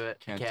can't do it.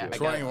 Can't I do it. I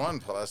gotta- 21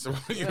 plus.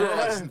 You were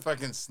watching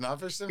fucking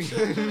Snuff or some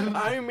shit?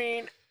 I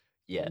mean,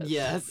 Yes.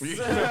 yes.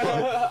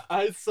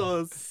 I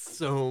saw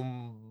so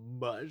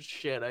much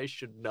shit I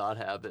should not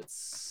have at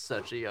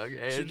such a young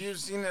age. Should you have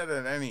seen that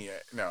at any?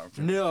 No.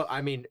 No,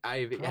 I mean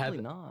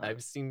Probably not.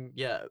 I've seen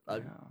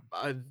I've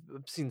Yeah.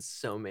 seen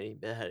so many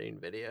beheading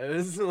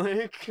videos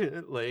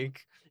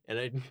like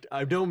and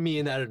I don't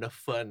mean that in a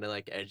fun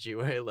like edgy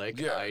way like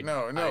Yeah,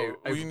 no.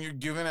 When you're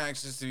given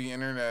access to the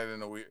internet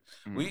in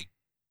a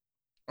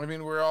I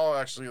mean, we're all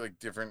actually like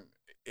different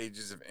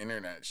ages of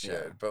internet shit,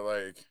 Yeah. but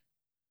like,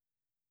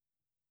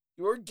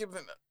 you were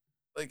given,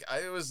 like,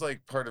 I was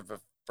like part of the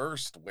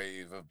first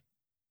wave of,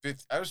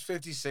 I was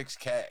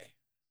 56K.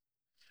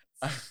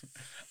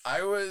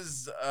 I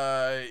was,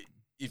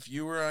 if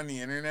you were on the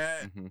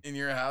internet in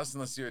your house,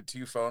 unless you had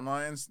 2 phone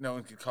lines, no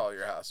one could call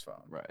your house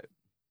phone. Right.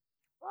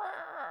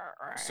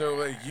 So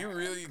like, you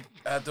really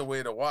had to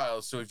wait a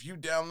while. So if you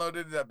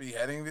downloaded that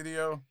beheading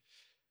video,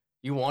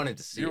 You wanted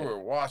to see you it. were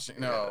watching.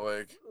 No,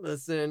 like,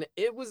 listen,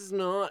 it was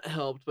not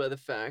helped by the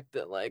fact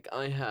that like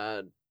I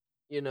had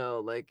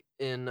like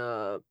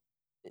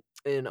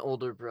an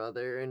older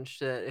brother and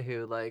shit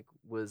who like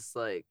was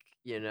like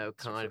kind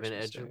of an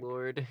first mistake.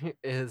 edgelord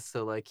is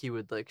so like he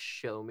would like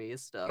show me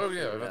stuff. oh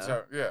yeah, that's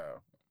how. Yeah.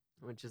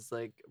 which is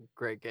like a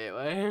great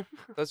gateway.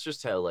 That's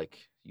just how like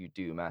you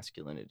do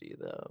masculinity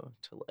though,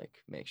 to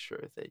like make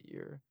sure that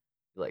you're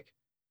like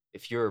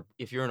if you're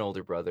an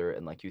older brother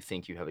and like you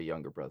think you have a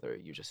younger brother,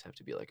 you just have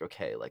to be like,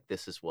 okay, like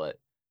this is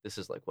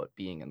like what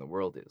being in the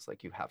world is.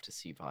 Like you have to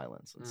see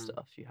violence and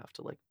stuff. You have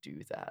to like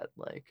do that.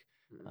 Like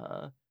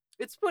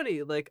It's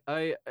funny, like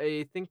I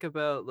think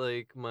about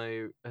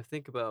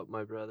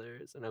my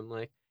brothers and I'm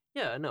like,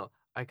 yeah, no,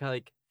 I kind of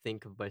like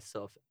think of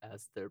myself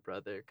as their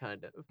brother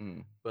kind of.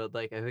 But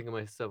like I think of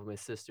myself as my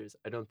sisters.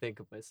 I don't think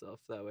of myself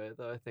that way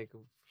though. I think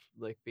of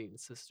like being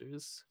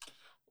sisters.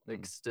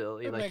 Like still,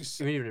 That like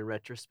makes- even in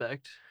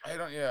retrospect. I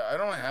don't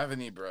have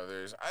any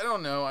brothers. I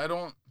don't know.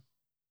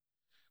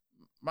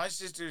 My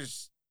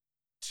sister's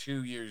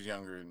 2 years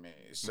younger than me.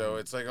 So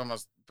it's like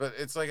almost, but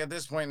it's like at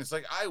this point, it's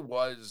like I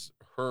was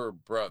her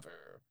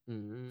brother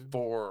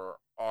for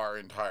our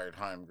entire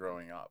time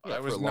growing up. Yeah, I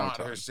for was a long not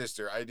her time.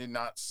 sister. I did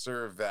not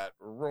serve that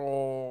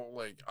role.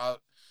 Like,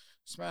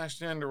 smash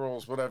gender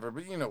roles, whatever.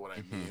 But you know what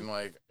I mean.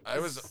 Like, I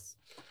was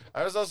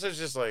also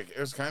just like, it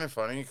was kind of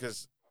funny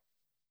because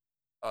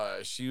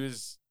she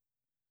was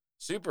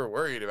super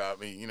worried about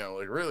me,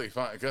 like really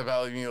fun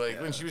about me,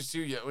 like when she was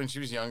when she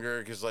was younger,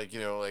 because like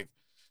like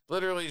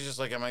literally just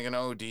like, am I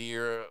gonna OD,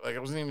 or like I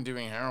wasn't even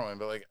doing heroin,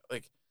 but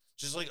like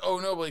just like, oh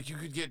no, but like you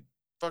could get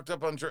fucked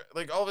up on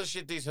like all the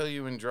shit they tell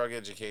you in drug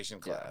education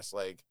class,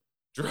 like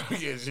drug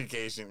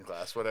education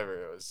class, whatever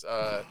it was.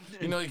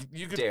 Like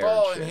you could Dare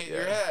fall and and shit, hit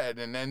your yeah. head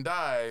and then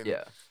die. And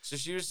Yeah. so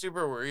she was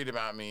super worried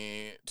about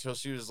me till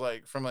she was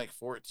like from like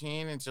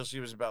 14 until she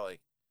was about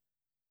like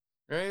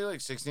really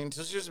like 16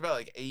 until she was about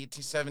like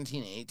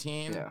 17,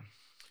 18. Yeah.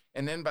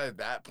 And then by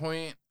that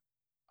point,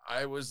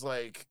 I was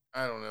like,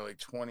 I don't know, like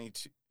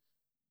 22.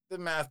 The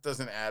math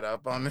doesn't add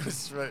up on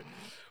this, but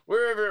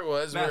wherever it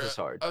was, Math is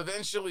hard.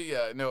 Eventually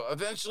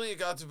it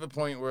got to the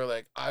point where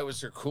like I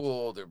was her cool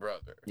older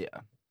brother.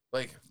 Yeah.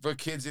 Like the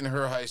kids in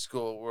her high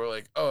school were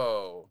like,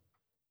 oh,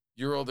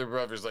 your older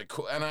brother's like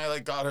cool. And I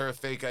like got her a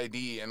fake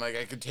ID and like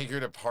I could take her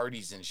to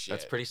parties and shit.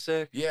 That's pretty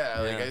sick. Yeah,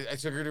 like I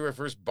took her to her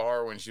first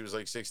bar when she was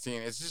like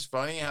 16. It's just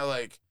funny how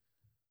like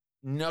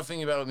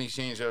nothing about me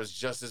changed. I was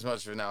just as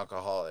much of an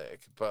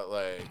alcoholic, but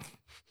like,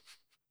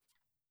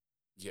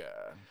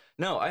 yeah.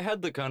 No, I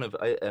had the kind of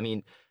I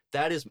mean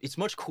it's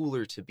much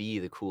cooler to be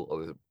the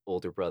cool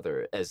older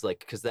brother as like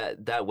because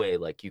that way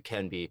like you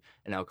can be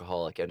an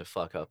alcoholic and a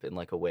fuck up in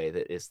like a way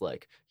that is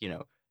like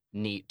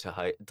neat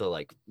to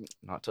like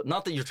not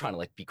that you're trying to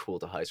like be cool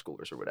to high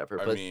schoolers or whatever,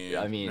 but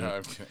I mean no,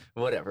 I'm kidding.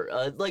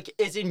 whatever, like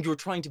as in you're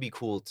trying to be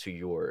cool to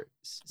your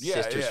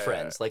sister's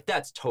friends. Like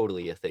that's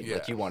totally a thing.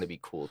 Like you want to be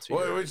cool to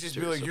well, it would just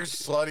be like your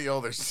slutty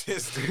older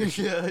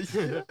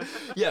sister.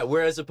 yeah,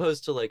 whereas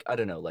opposed to like I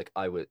don't know, like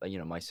I would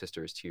my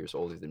sister is 2 years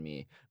older than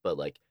me, but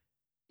like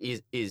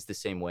is the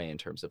same way in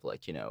terms of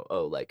like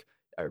oh like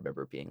I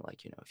remember being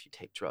like if you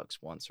take drugs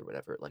once or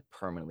whatever, it like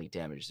permanently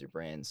damages your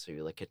brain, so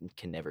you like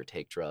can never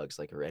take drugs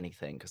like or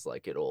anything because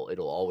like it'll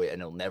always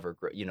and it'll never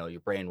grow, your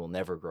brain will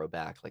never grow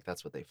back. Like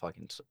that's what they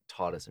fucking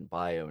taught us in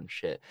bio and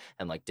shit.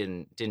 And like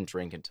didn't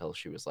drink until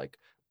she was like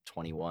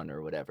 21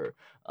 or whatever.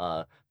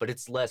 But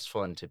it's less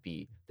fun to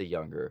be the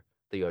younger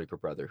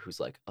brother who's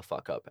like a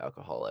fuck up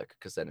alcoholic,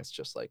 because then it's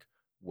just like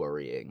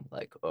worrying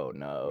like, oh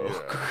no.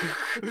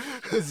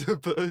 As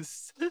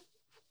opposed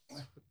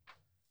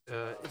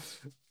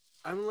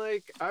I'm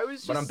like,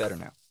 but I'm better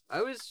now.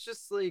 I was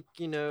just like,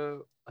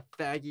 a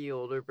faggy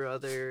older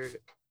brother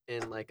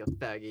and like a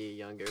faggy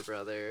younger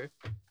brother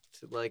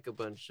to like a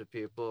bunch of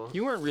people.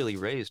 You weren't really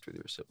raised with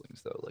your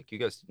siblings though. Like you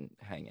guys didn't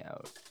hang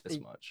out as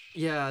much.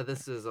 Yeah,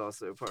 this is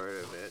also part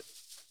of it.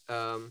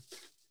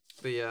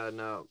 But yeah,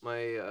 no,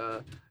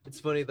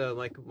 it's funny though,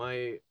 like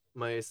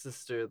my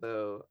sister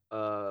though,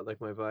 like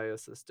my bio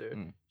sister,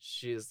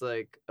 she's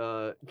like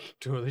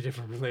totally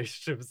different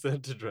relationships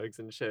into drugs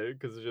and shit,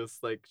 because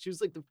just like she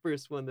was like the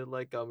first one that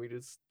like got me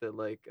to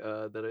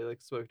that I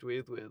like smoked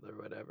weed with or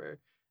whatever,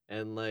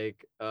 and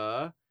like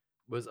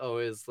was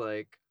always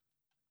like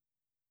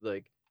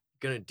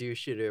gonna do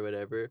shit or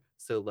whatever,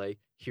 so like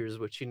here's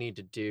what you need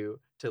to do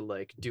to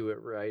like do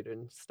it right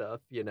and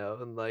stuff,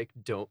 and like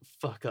don't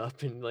fuck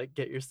up and like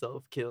get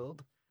yourself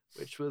killed,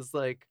 which was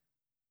like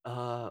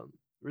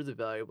really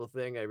valuable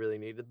thing. I really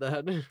needed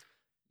that.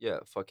 Yeah,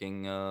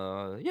 fucking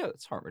yeah,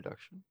 it's harm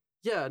reduction.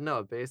 Yeah,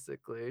 no,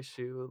 basically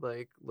she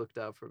like looked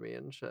out for me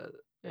and shit.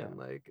 Yeah. And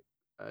like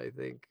I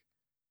think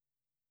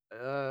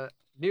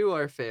knew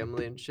our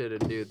family and shit,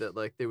 and knew that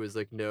like there was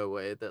like no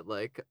way that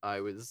like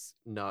I was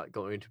not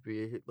going to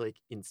be like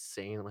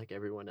insane like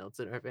everyone else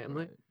in our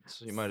family. Right.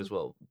 So you might as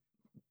well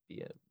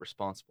be a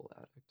responsible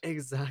addict.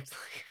 Exactly.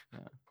 Yeah.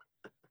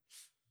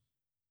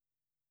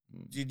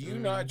 Did you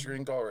not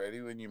drink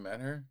already when you met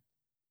her?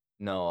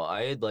 No,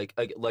 I had like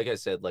I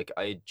said, like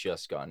I had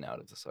just gotten out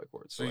of the psych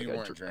ward, so like, you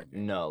weren't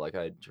drinking. No, like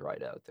I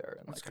dried out there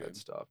and That's like I had good.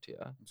 stopped.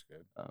 Yeah, That's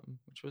good.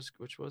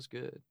 Which was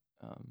good.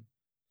 And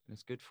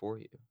it's good for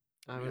you.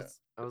 I was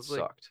It like,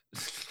 sucked.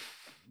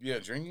 Yeah,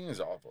 drinking is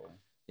awful.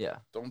 Yeah,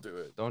 Don't do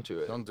it. don't do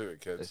it. Don't do it,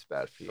 kids. It's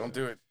bad for you. Don't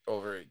do it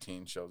over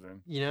 18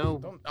 children.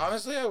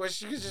 Honestly, I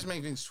wish you could just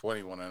make things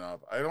 21 and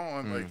up. I don't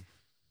want like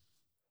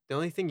the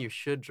only thing you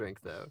should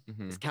drink though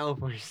is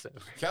California sober.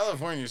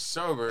 California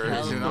sober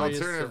is an California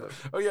alternative.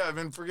 sober. Oh yeah, I've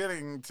been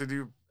forgetting to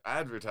do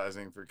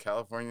advertising for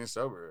California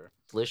sober.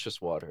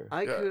 Delicious water.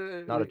 I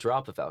could Not a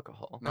drop of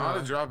alcohol. Not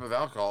a drop of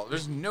alcohol.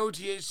 There's no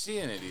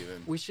THC in it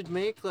even. We should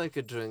make like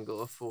a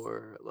jingle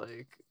for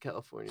like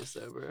California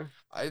sober.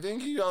 I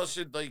think y'all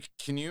should like.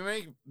 Can you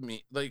make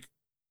me like?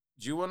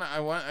 Do you want to?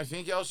 I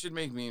think y'all should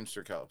make memes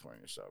for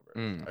California sober.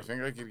 I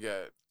think I could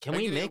get. Can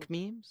we make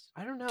memes?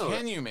 I don't know.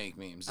 Can you make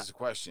memes? Is a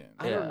question.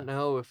 I don't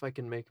know if I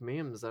can make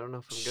memes. I don't know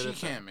if I'm good at that.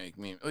 She can't make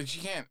memes. Like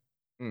she can't.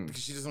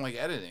 Because she doesn't like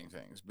editing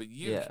things, but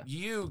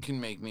you can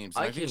make memes.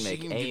 And I think she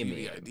can give you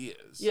the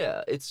ideas.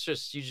 Yeah, it's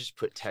just you just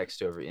put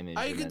text over image.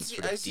 I and could then see.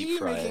 sort of I see deep you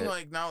fry making it.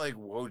 like not like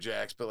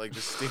Wojaks, but like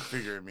the stick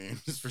figure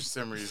memes for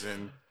some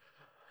reason.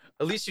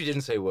 At least you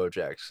didn't say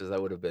Wojaks, because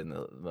that would have been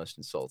the most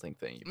insulting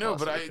thing. No,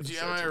 but am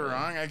I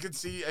wrong? I could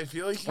see. I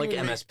feel like you like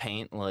would MS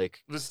Paint,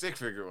 like the stick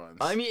figure ones.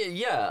 I mean,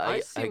 yeah,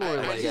 I see more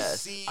I like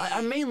guess. I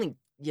mainly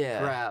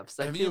graphs.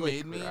 Have you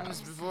made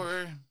memes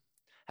before?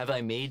 Have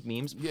I made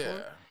memes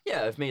before?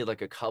 Yeah, I've made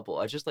like a couple.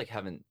 I just like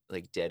haven't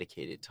like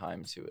dedicated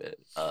time to it.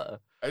 I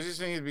just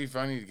think it'd be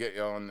funny to get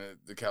y'all on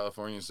the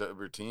California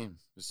sober team,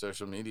 the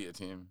social media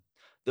team.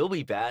 There'll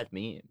be bad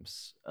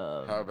memes.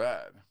 How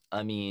bad?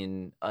 I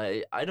mean,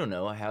 I don't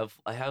know. I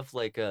have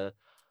like a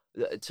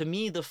to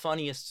me, the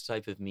funniest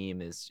type of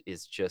meme is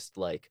just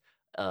like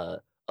a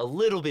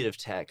little bit of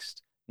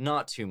text,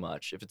 not too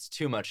much. If it's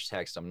too much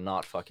text, I'm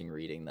not fucking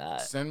reading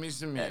that. Send me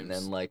some memes.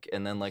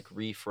 And then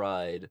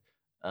refried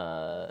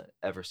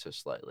ever so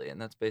slightly, and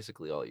that's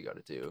basically all you got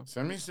to do.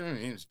 Send me some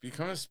memes.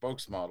 Become a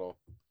spokesmodel.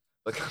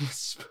 Become a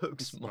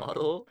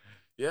spokesmodel.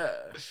 Yeah.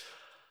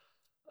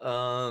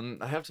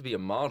 I have to be a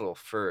model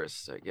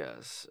first, I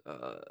guess.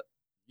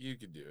 You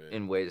could do it.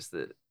 In ways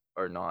that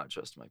are not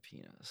just my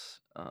penis.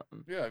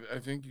 Yeah, I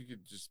think you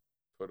could just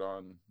put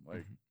on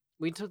like.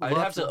 I'd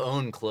have to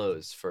own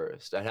clothes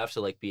first. I'd have to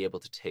like be able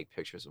to take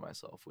pictures of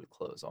myself with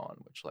clothes on,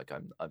 which like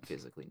I'm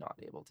physically not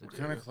able to do. What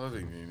kind of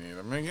clothing do you need?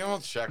 I'm making a whole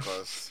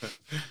checklist.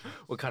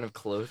 What kind of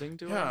clothing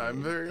do I need? Yeah,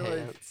 I'm very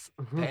Pants.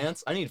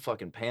 Pants? I need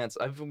fucking pants.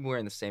 I've been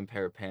wearing the same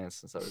pair of pants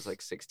since I was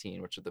like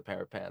 16, which are the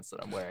pair of pants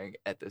that I'm wearing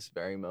at this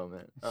very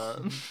moment.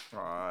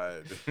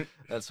 God.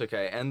 That's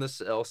okay. And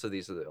these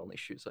are the only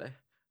shoes I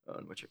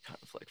own, which are kind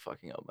of like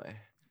fucking up my.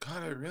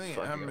 God, I really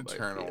Fucking am up my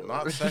maternal. feelings.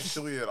 Not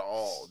sexually at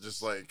all.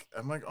 Just like,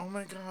 I'm like, oh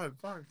my God,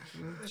 fuck.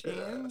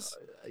 Jeans?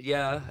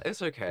 Yeah,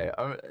 it's okay.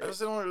 I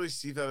also don't really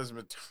see that as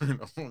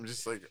maternal. I'm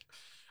just like,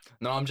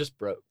 No, I'm just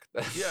broke.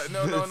 yeah,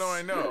 no,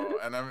 I know.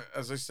 And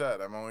as I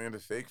said, I'm only into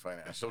fake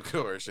financial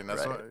coercion.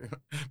 That's Right.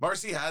 why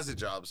Marcy has a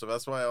job, so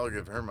that's why I'll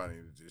give her money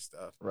to do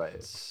stuff. Right.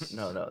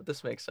 No,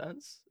 this makes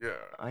sense. Yeah.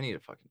 I need a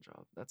fucking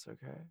job. That's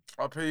okay.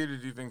 I'll pay you to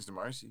do things to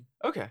Marcy.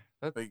 Okay.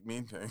 Like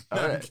mean things. All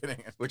No, I'm right.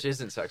 kidding. Which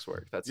isn't sex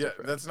work. That's Yeah,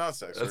 different. that's not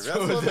sex work. That's That's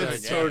totally- not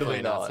that's the totally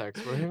game. not.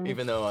 sex work.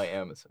 Even though I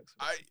am a sex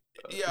worker.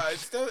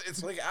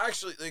 It's like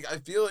actually like I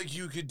feel like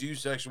you could do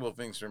sexual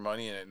things for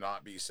money and it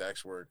not be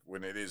sex work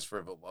when it is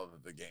for the love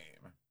of the game.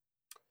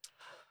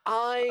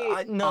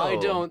 I no.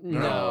 don't No.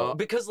 know.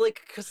 Because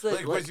Like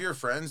with your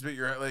friends, but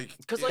you're like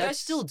because like I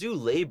still do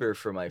labor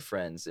for my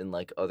friends in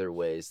like other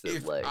ways that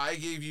if like I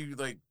gave you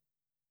like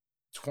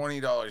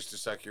 $20 to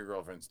suck your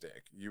girlfriend's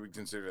dick, you would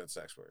consider that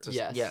sex work.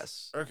 Yes.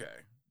 Yes. Okay.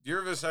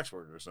 You're the sex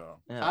worker,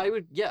 so. Yeah. I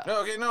would, yeah.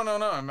 No, okay, no.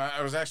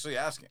 I was actually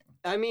asking.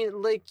 I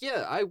mean, like,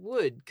 yeah, I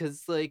would,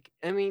 because, like,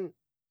 I mean,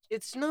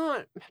 it's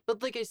not,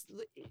 but, like, it's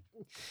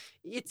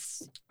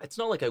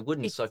not like I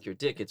wouldn't It's- suck your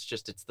dick. It's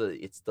just it's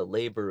the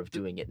labor of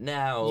doing it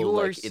now, You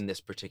are like s- in this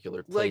particular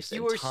like, place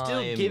you and are still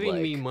time,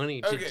 giving me like-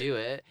 money to Okay. do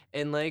it,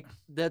 and, like,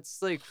 that's,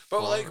 like,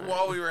 But like fine.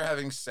 while we were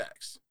having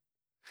sex.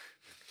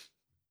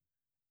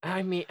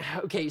 I mean,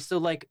 okay, so,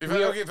 like, If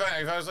we are- okay,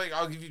 fine. If I was like,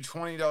 I'll give you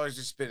 $20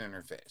 to spit in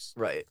her face.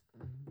 Right.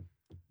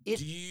 It-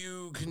 Do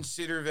you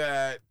consider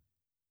that?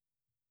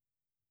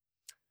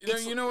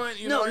 It's- You know what?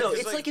 No,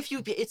 it's like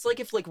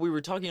if like we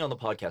were talking on the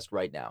podcast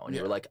right now, and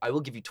you Yeah. were like, "I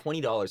will give you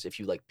 $20 if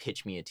you like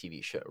pitch me a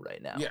TV show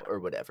right now, Yeah. or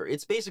whatever."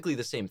 It's basically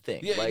the same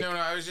thing. Yeah, like, no.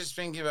 I was just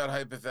thinking about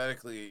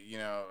hypothetically,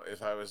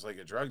 if I was like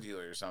a drug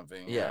dealer or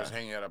something, and I Yeah. was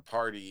hanging out at a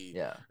party,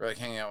 yeah, or like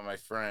hanging out with my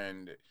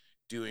friend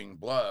doing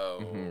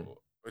blow, Mhm.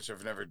 which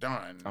I've never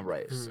done. Oh,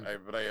 right. 'cause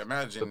but I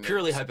imagine. but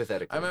purely that-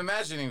 hypothetically. I'm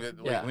imagining that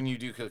like Yeah. when you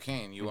do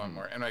cocaine, you want Mhm.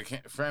 more. And my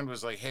friend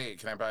was like, "Hey,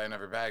 can I buy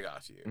another bag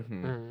off you?" Mhm.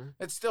 Mhm.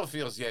 It still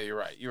feels. Yeah, you're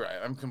right. You're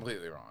right. I'm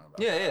completely wrong about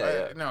Yeah,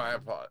 that. yeah. No, I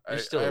apologize. You're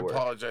still I a work.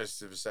 apologize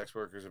to the sex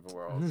workers of the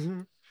world.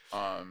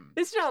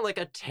 It's not, like,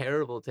 a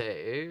terrible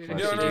take. Like,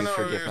 No, do you no.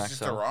 forgive It's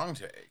just a Maxwell? wrong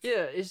take.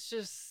 Yeah, it's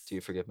just... Do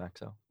you forgive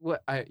Maxo?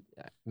 What, Yeah,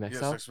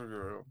 Maxwell? sex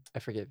worker. I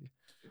forgive you.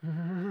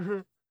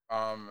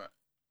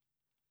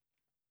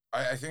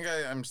 I think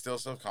I'm still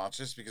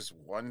self-conscious because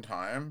one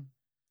time,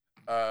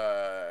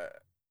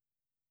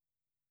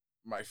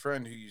 my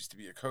friend who used to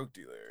be a coke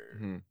dealer,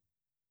 Mhm.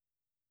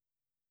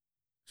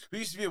 who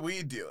used to be a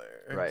weed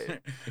dealer,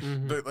 Right.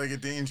 Mhm. but like a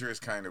dangerous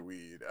kind of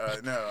weed.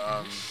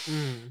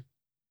 Mhm.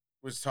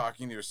 Was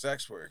talking to a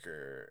sex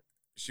worker.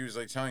 She was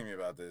like telling me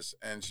about this,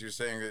 and she was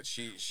saying that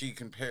she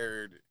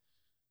compared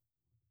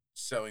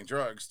selling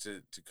drugs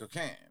to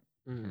cocaine.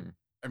 Mhm.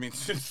 I mean,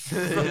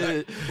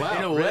 Wow,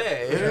 In a really?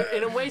 way.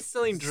 In a way,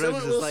 selling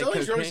drugs is like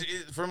selling cocaine.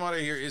 drugs, from what I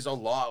hear, is a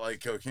lot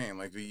like cocaine,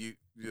 like the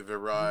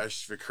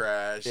rush, the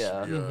crash,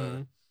 Yeah.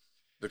 Mhm.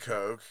 the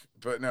coke.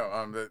 But no,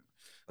 The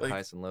like-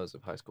 highs and lows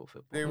of high school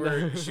football. they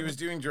were. She was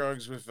doing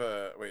drugs with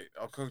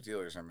all coke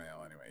dealers are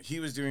male anyway. He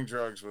was doing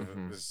drugs with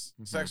Mhm. this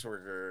Mhm. sex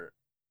worker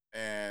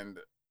and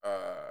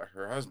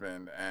her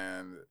husband,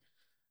 and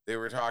they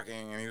were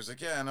talking, and he was like,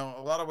 "Yeah, in a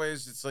lot of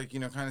ways, it's like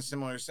kind of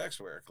similar to sex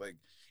work, like."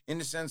 In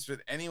the sense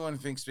that anyone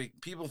thinks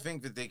people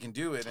think that they can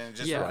do it, and it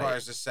just Yeah.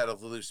 requires a set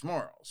of loose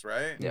morals,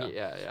 right? Yeah.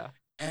 Yeah.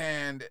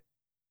 And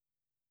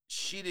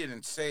she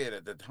didn't say it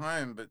at the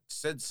time, but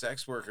said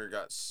sex worker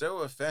got so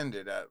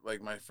offended at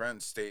like my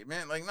friend's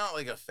statement, like not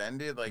like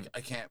offended, like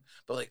I can't,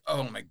 but like,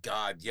 oh my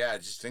God, yeah,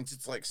 just thinks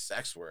it's like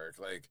sex work,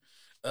 like,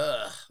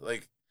 ugh,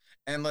 like,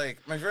 and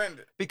like my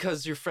friend,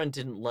 Because your friend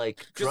didn't like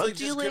 'cause, drug like,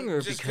 just dealing, com-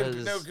 or just com-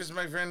 because no, because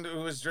my friend who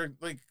was drug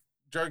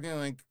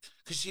dealing,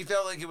 because she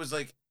felt like it was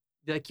like.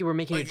 Like you were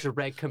making Like- a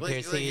direct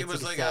comparison. Like it was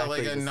it's like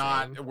exactly a the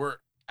not same.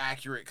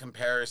 accurate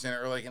comparison,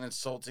 or like an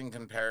insulting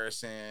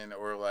comparison,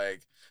 or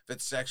like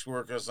that sex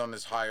work is on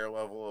this higher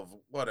level of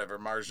whatever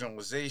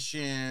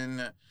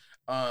marginalization.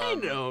 I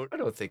don't. I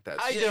don't think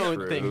that's I true.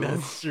 don't think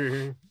that's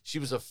true. She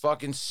was a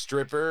fucking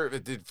stripper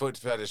that did foot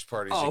fetish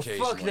parties Oh, occasionally.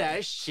 fuck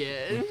that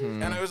shit.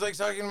 Mhm. And I was like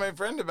talking to my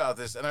friend about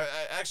this, and I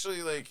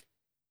actually like,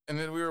 and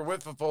then we were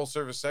with a full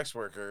service sex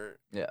worker.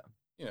 Yeah.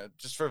 You know,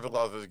 just for the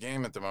love of the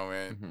game at the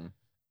moment. Mhm.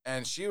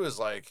 And she was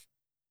like,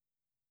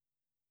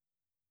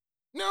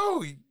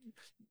 "No,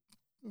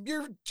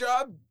 your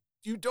job,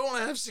 you don't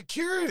have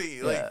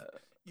security. Like,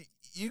 Yeah.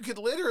 you could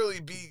literally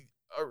be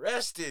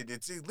arrested.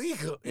 It's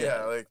illegal."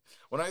 Yeah. Like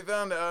when I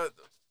found out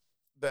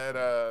that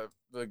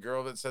the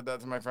girl that said that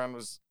to my friend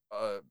was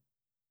a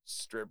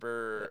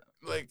stripper,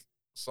 like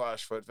 /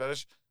 foot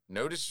fetish.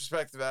 No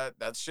disrespect to that.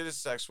 That shit is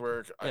sex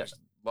work. I Yeah. just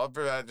love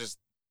for that. Just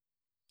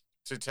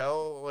to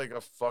tell like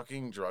a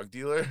fucking drug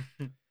dealer.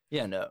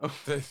 Yeah, no.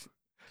 that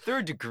There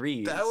are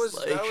degrees. that was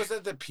like,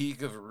 at the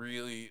peak of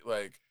really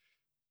like.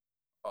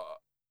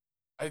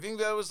 I think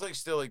that was like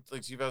still like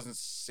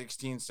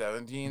 2016,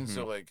 17.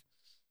 So like,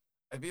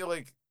 I feel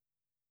like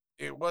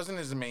it wasn't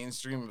as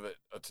mainstream of an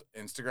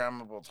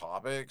Instagrammable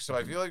topic. So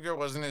I feel like there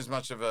wasn't as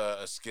much of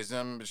a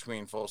schism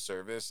between full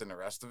service and the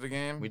rest of the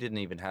game. we didn't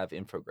even have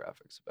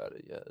infographics about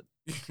it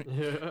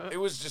yet. It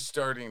was just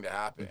starting to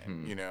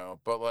happen, you know.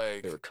 But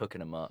like They were cooking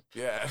them up.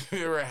 yeah,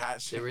 they were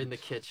hatching. They were in the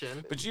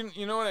kitchen. But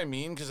you know what I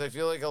mean? Because I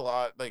feel like a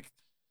lot like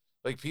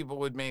people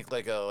would make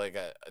like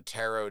a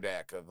tarot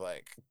deck of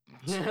like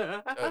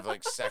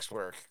sex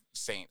work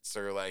saints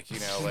or like you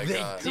know like They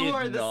Who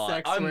are did the not.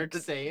 sex I'm work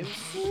just- saints?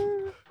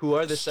 Who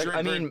are the sex?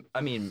 Stripper-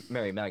 I mean,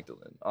 Mary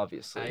Magdalene,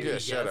 obviously. Yeah,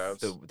 shout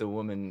yes. outs. The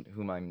woman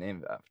whom I'm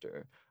named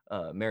after.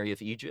 Mary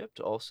of Egypt,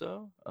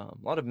 also. A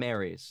lot of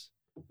Marys.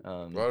 A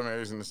lot of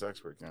Marys in the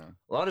sex work, yeah.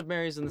 A lot of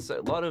Marys in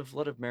the lot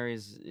of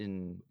Marys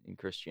in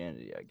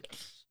Christianity, I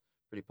guess.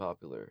 Pretty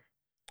popular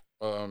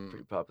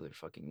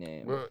fucking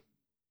name. What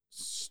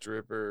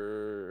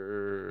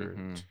stripper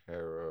Mhm.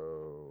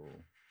 tarot?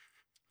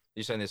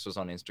 You saying this was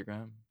on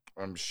Instagram?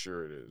 I'm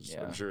sure it is.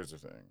 Yeah. I'm sure it's a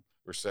thing.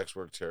 Or sex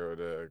work tarot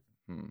deck.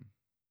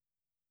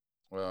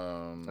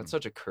 That's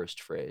such a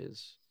cursed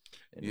phrase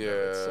in and of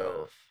Yeah.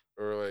 itself.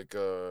 Or like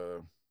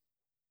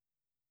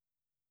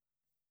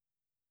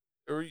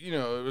or you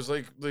know, it was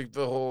like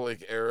the whole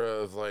like era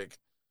of like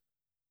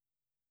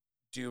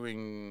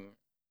doing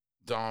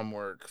dom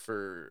work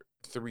for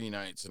 3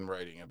 nights and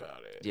writing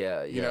about it.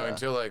 Yeah, You know, yeah.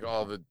 until like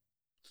all the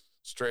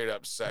straight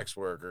up sex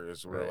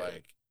workers were Right.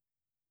 like,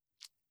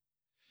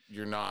 we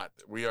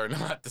are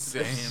not the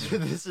same.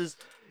 This is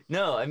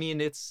no, I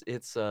mean it's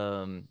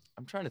I'm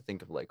trying to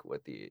think of like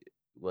what the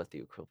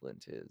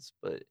equivalent is,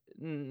 but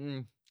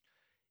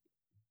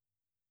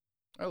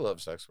I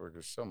love sex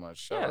workers so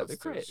much. Yeah, they're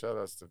great. Shout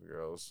outs to the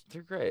girls.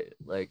 they're great.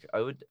 Like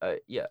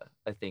yeah,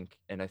 I think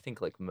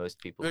like most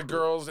people The who-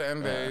 girls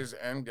and Yeah. bays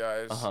and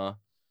guys. Uh-huh.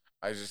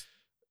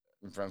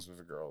 I'm friends with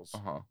the girls.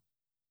 Uh-huh.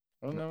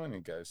 I don't know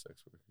any guys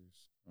sex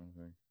workers. I don't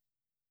think.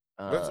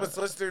 Uh, Let's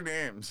list their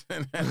names.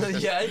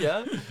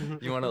 yeah.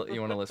 You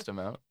wanna list them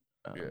out?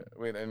 Yeah.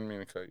 Wait, I didn't mean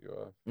to cut you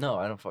off. No,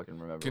 I don't fucking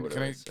remember. Can what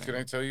I was can I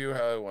saying. tell you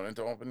how I wanted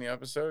to open the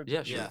episode?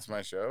 Yeah, sure. Yeah. It's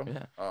my show.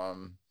 Yeah.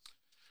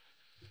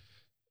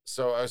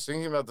 So I was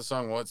thinking about the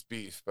song "What's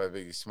Beef" by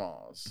Biggie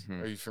Smalls.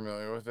 Mhm. Are you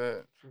familiar with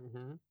it?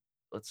 Mm-hmm.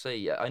 Let's say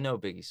yeah. I know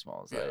Biggie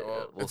Smalls. Yeah,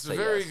 well, we'll it's a say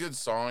very yes. good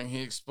song.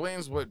 He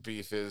explains what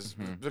beef is,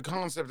 Mhm. the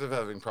concept of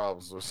having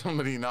problems with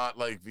somebody, not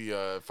like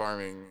the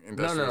farming No,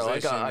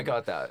 industrialization. I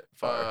got that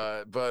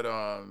far.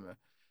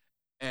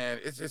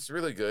 And it's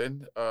really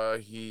good.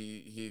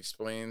 He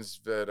explains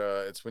that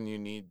it's when you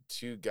need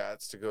 2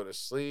 gats to go to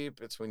sleep.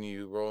 It's when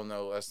you roll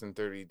no less than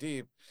 30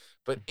 deep.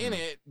 But in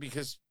it,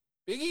 because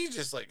Biggie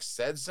just like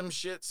said some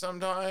shit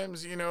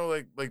sometimes, you know,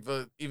 like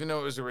even though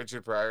it was a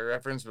Richard Pryor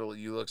reference, but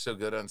you look so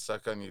good on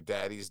suck on your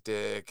daddy's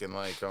dick, and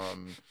like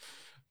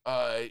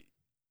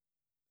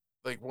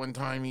one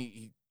time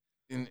he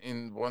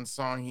in one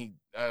song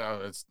I don't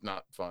know, it's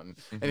not fun.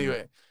 Mhm.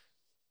 Anyway,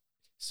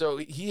 so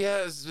he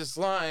has this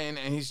line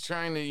and he's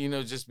trying to, you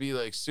know, just be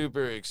like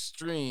super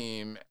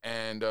extreme,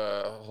 and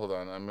hold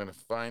on, I'm gonna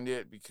find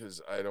it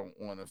because I don't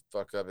want to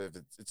fuck up. If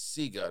it's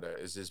C Gutta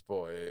is his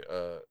boy,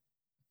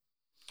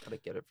 Gotta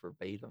get it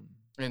verbatim.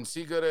 and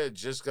C Gutta had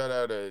just got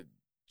out of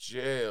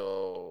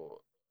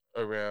jail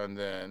around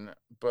then,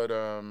 but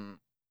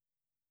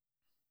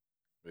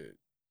wait.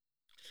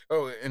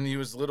 Oh, and he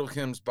was Little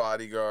Kim's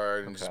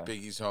bodyguard and just Okay.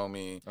 Biggie's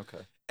homie. Okay.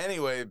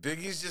 Anyway,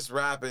 Biggie's just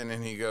rapping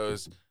and he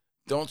goes,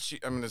 "Don't you?"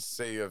 I'm gonna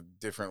say a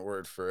different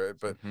word for it,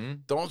 but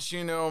Mhm. don't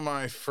you know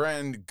my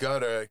friend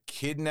Gutta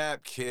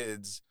kidnap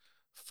kids,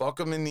 fuck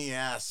them in the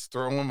ass,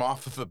 throw them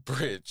off of a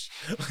bridge,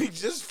 like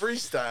just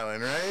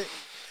freestyling, right?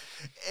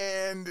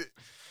 And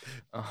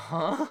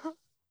Uh-huh.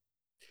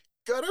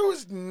 Gutta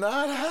was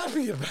not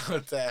happy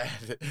about that.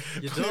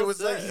 You But it don't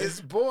was like say.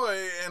 his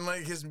boy and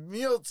like his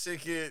meal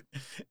ticket,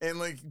 and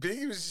like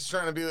Biggie was just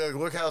trying to be like,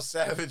 look how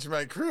savage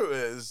my crew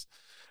is.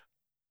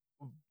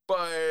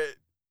 But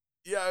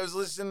yeah, I was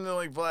listening to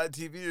like Vlad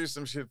TV or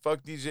some shit.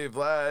 Fuck DJ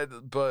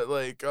Vlad. But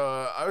like,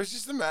 I was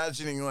just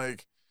imagining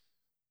like,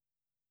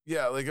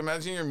 yeah, like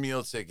imagine your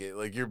meal ticket,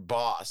 like your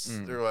boss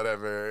or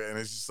whatever, and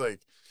it's just like,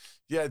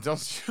 Yeah,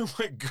 don't you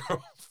like go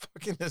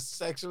fucking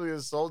sexually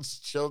assaults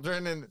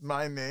children in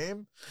my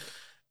name?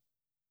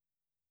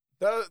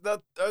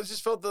 That I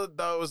just felt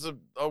that was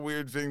a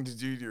weird thing to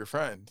do to your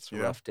friend. It's a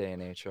rough day in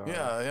HR.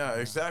 Yeah,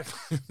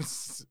 exactly.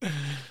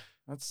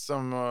 That's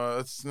some.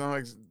 That's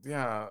not.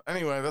 Yeah.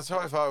 Anyway, that's how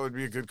I thought it would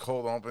be a good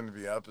cold open to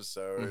the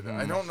episode.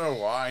 I don't know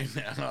why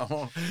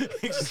now.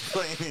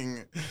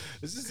 Explaining.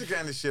 This is the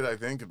kind of shit I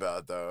think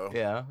about, though.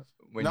 Yeah.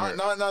 Not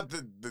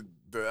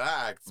the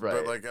act, Right.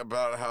 but like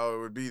about how it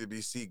would be to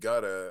be C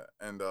Gutta,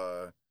 and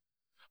I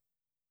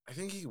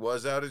think he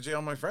was out of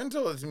jail. My friend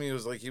told it to me. It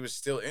was like he was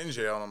still in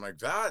jail, and I'm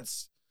like,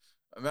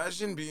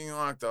 imagine being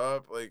locked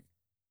up, like,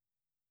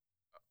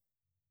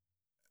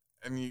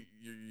 and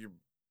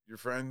your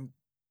friend.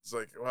 It's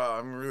like, wow,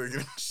 I'm really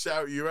gonna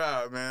shout you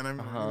out, man.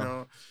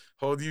 I'm,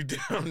 hold you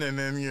down, and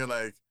then you're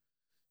like,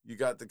 you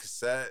got the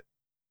cassette.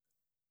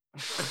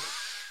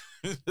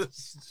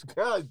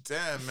 God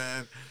damn,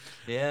 man.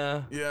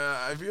 Yeah. Yeah,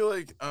 I feel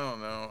like I don't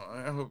know.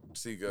 I hope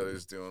Seagut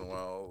is doing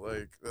well.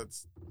 Like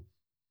that's.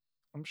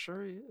 I'm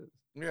sure he is.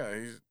 Yeah,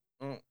 he's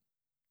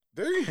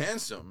very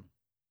handsome.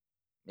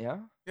 Yeah.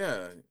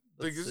 Yeah,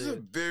 like this is a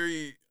see.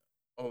 very.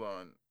 Hold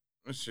on,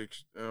 let's check.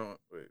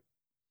 Wait,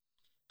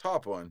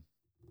 top one.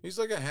 He's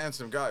like a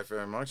handsome guy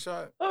for a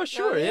mugshot. Oh,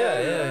 sure.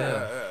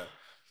 Yeah.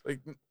 Like,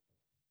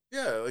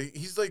 yeah, like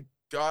he's like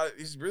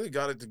he's really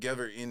got it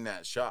together in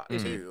that shot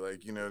too. Like,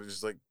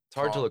 just like It's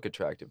hard to look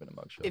attractive in a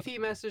mugshot. If he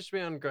messaged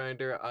me on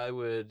Grindr, I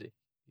would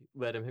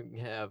let him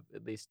have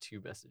at least 2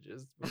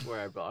 messages before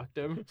I blocked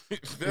him.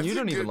 And you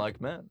don't even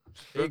like men.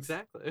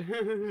 Exactly.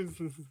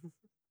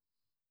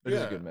 That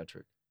is a good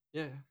metric.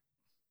 Yeah.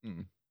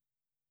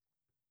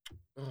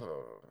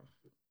 Oh.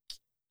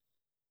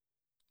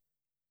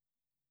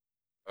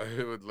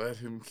 I would let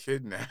him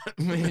kidnap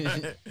me.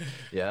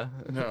 Yeah.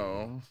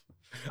 No.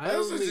 I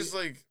also only- just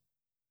like.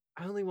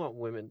 I only want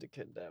women to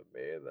kidnap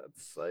me.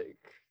 That's like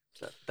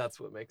that's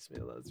what makes me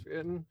a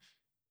lesbian.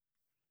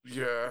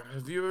 Yeah.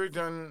 Have you ever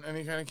done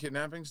any kind of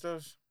kidnapping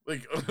stuff?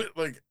 Like,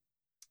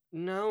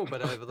 No,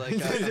 but I've always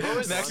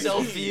Maxell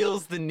wanted-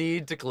 feels the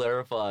need to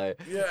clarify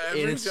yeah,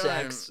 every in time.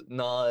 sex,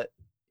 not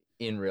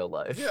in real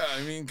life. Yeah,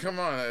 I mean, come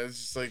on. It's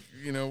just like,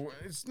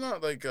 it's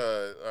not like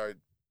our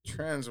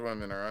trans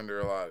women are under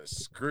a lot of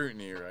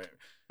scrutiny, right?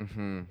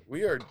 Mm-hmm.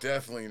 We are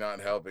definitely not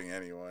helping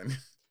anyone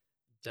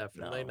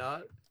Definitely No.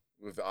 not.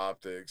 with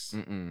optics.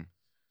 Mm-mm.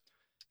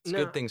 It's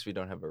No. good things we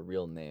don't have our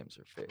real names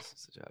or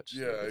faces attached.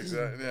 Yeah, to it.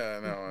 exactly. Yeah,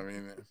 no, I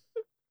mean,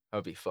 That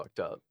would be fucked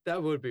up.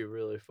 That would be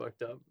really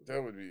fucked up.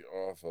 that would be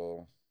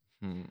awful.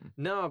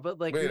 No, but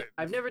like Wait,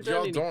 I've never done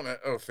y'all any...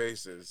 don't,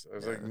 faces. I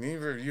was like, Yeah.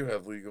 neither of you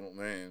have legal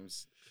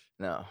names.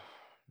 No.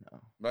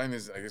 Mine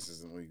I guess,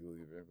 isn't legal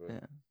either, but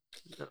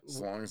Yeah. as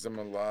long as I'm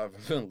alive,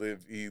 I'm gonna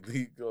live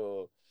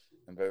illegal.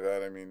 And by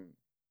that, I mean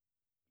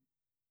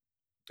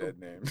dead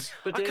names.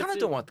 But I to kind of answer-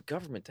 don't want the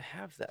government to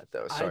have that,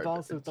 though. Sorry, I've but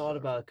also it's, thought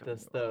about cutting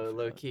this you off, though, yeah.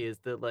 low key, is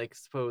that like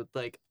suppose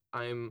like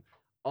I'm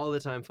all the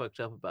time fucked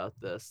up about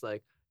this.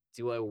 Like,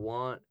 do I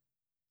want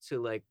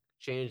to like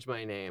change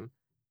my name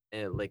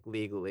and like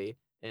legally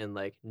and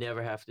like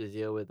never have to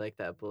deal with like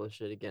that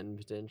bullshit again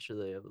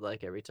potentially of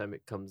like every time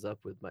it comes up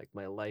with like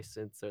my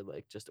license or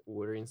like just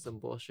ordering some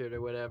bullshit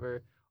or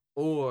whatever?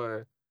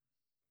 Or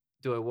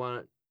do I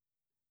want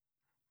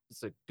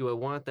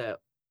that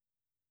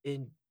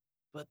in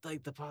but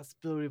like the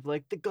possibility of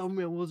like the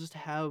government will just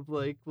have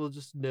like we'll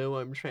just know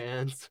I'm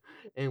trans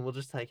and we'll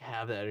just like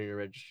have that in a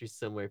registry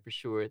somewhere for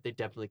sure. They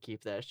definitely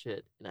keep that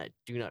shit and I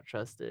do not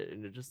trust it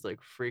and it just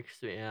like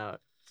freaks me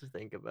out to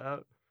think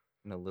about.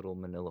 In a little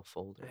manila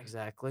folder.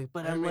 Exactly.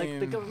 But I I'm like the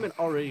mean- government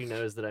already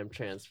knows that I'm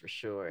trans for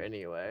sure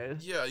anyway.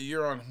 Yeah,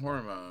 you're on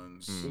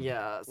hormones.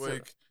 Yeah. So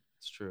Like,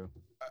 It's true.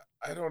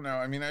 I don't know.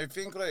 I mean, I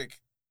think like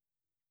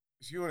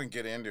if you want to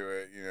get into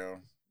it,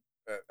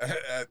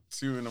 at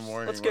 2 in the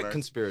morning. Let's when get I-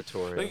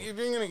 conspiratorial. Like if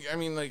you're gonna, I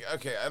mean, like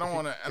okay, I don't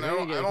want to, and If I you're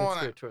don't, gonna I get don't want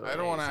to, conspiratorial, I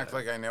don't want to yeah, act so-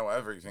 like I know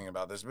everything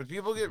about this, but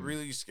people get Mhm.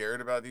 really scared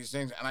about these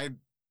things, and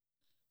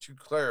to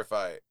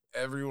clarify,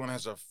 everyone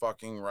has a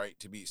fucking right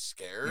to be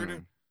scared.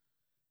 Mm.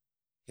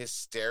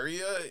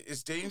 Hysteria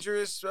is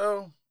dangerous,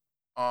 though,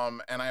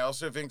 and I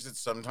also think that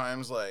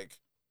sometimes like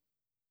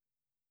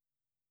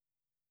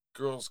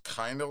girls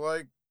kind of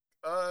like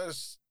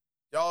us.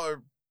 Y'all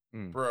are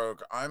Mm.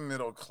 broke. I'm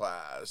middle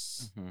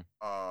class. Mhm.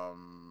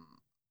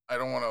 I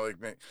don't want to like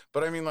make,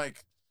 but I mean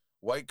like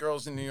white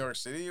girls in New York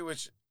City,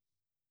 which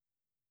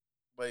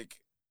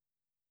like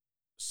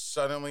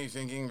suddenly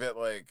thinking that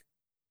like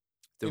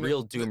The you know,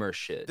 real doomer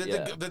shit.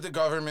 Yeah. that the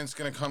government's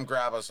gonna come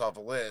grab us off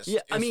a list.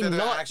 Yeah, I mean, instead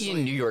of not actually,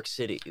 in New York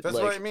City. That's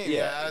like, what I mean.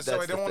 Yeah, so I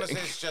that's the don't want to thing.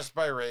 say it's just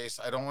by race.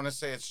 I don't want to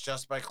say it's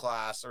just by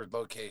class or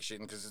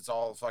location because it's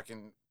all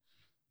fucking.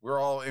 We're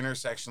all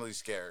intersectionally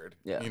scared.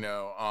 Yeah.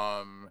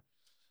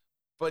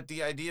 But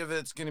the idea that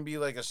it's gonna be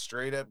like a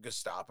straight up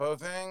Gestapo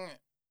thing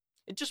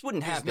It just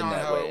wouldn't is happen not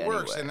that how way it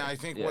works. anyway. And I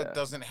think Yeah. what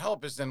doesn't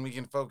help is then we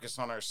can focus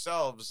on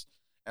ourselves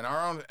and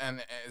our own,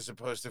 and as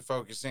opposed to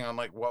focusing on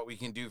like what we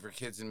can do for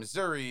kids in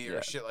Missouri or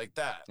Yeah. shit like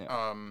that.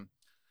 Yeah.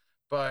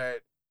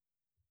 But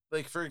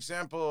like for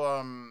example,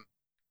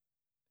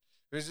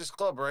 There's this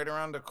club right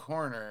around the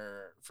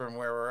corner from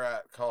where we're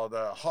at called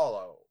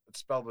Hollow. It's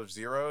spelled with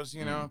zeros,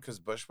 you know, because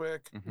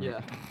Bushwick. Mhm.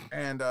 Yeah.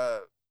 And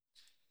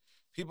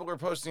people were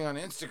posting on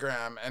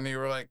Instagram, and they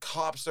were like,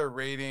 cops are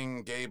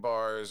raiding gay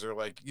bars, or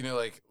like, you know,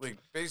 like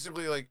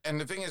basically like. And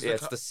the thing is, Yeah,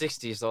 it's the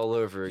 '60s all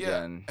over yeah.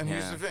 again. And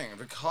here's the thing: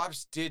 the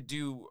cops did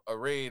do a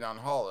raid on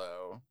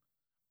Hollow.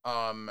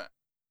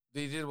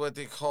 They did what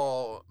they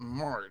call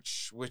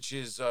March, which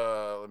is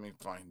let me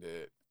find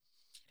it.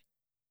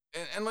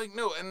 And like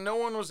no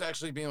one was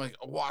actually being like,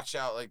 watch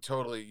out, like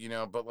totally, you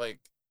know, but like,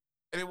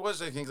 and it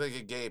was, I think, like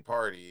a gay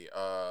party.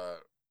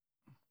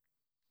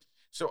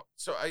 So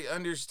I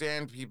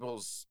understand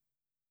people's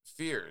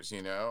fears,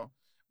 you know.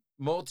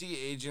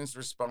 Multi-agents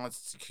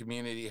response to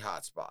community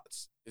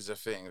hotspots is a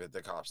thing that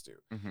the cops do.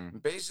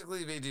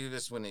 Basically, they do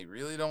this when they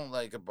really don't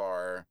like a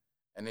bar,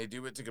 and they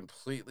do it to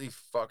completely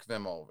fuck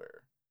them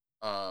over.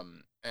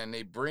 And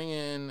they bring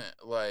in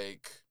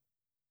like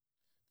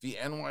the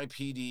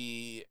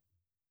NYPD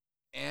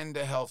and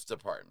the health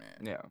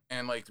department. Yeah.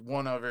 And like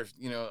one other,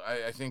 you know,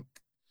 I think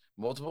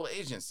multiple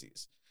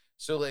agencies.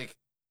 So like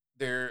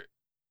they're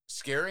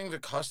scaring the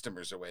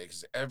customers away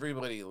because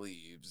everybody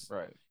leaves.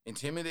 Right.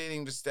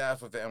 Intimidating the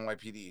staff with the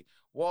NYPD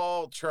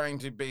while trying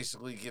to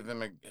basically give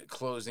them a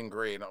closing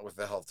grade with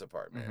the health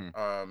department.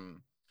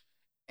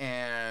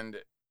 And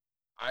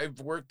I've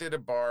worked at a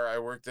bar. I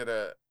worked at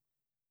a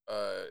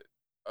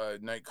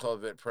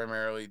nightclub that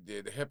primarily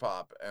did hip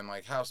hop and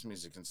like house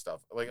music and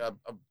stuff, like a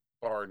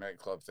bar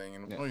nightclub thing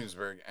in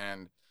Williamsburg.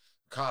 And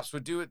cops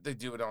would do it. They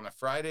do it on a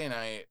Friday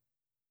night,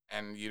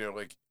 and you know,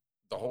 like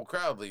the whole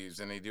crowd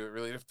leaves, and they do it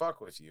really to fuck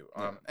with you.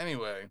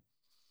 Anyway,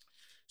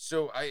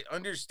 so I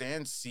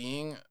understand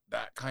seeing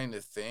that kind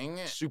of thing.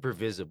 Super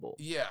visible.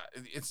 Yeah,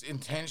 it's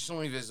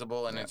intentionally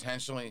visible and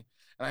intentionally.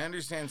 And I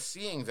understand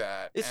seeing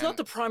that. It's not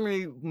the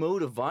primary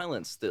mode of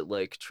violence that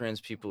like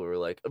trans people are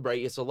like,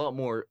 right? It's a lot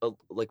more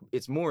like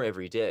it's more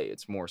every day.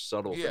 It's more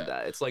subtle than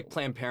that. It's like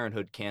Planned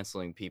Parenthood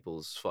canceling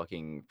people's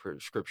fucking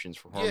prescriptions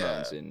for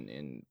hormones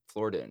in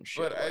Florida and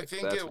shit. But like,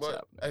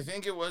 I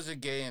think it was a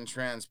gay and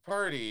trans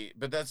party.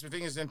 But that's the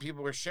thing is, then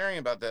people were sharing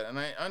about that, and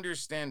I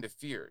understand the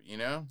fear, you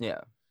know?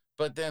 Yeah.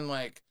 But then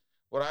like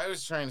what I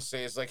was trying to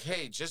say is like,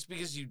 hey, just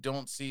because you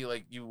don't see,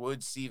 like you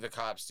would see the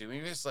cops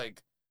doing this,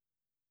 like,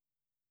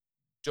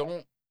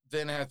 don't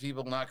then have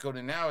people not go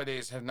to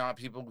nowadays, have not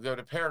people go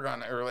to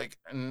Paragon or like,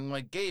 and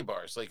like gay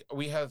bars. Like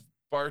we have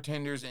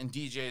bartenders and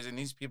DJs, and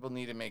these people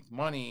need to make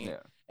money. Yeah.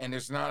 And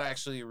there's not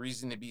actually a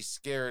reason to be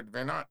scared.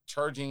 They're not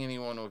charging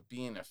anyone with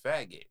being a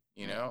faggot,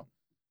 you know?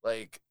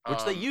 Like,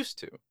 which they used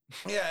to.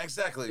 Yeah,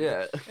 exactly.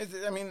 Yeah.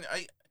 I mean,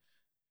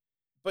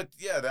 but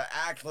yeah, to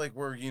act like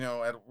we're, you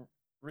know, at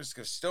risk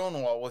of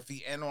Stonewall with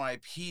the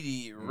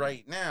NYPD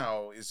right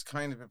now is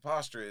kind of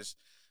preposterous.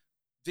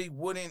 They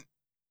wouldn't.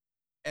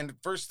 And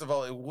first of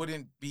all, it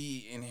wouldn't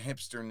be in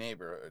hipster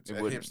neighborhoods,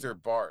 hipster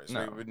bars.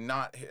 No. We would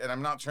not, and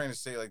I'm not trying to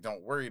say, like,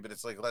 don't worry, but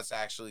it's like, let's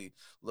actually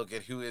look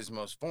at who is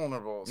most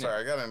vulnerable. Sorry,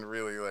 I got into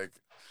really, like,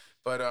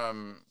 but,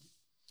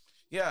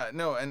 yeah,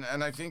 no, and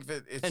I think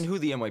that it's... And who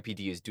the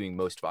NYPD is doing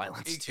most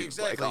violence to,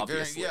 exactly. like,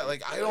 obviously. Yeah,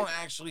 like, I don't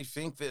actually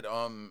think that,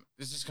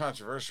 this is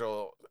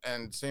controversial,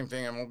 and same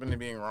thing, I'm open to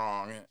being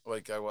wrong,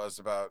 like I was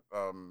about,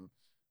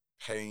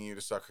 paying you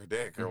to suck her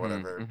dick or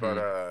whatever,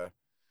 but,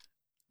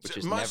 which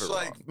is much never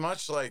like wrong.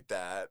 Much like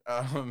that.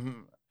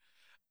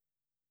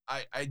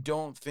 I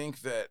don't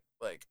think that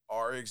like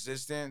our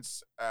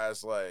existence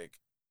as like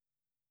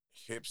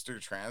hipster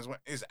trans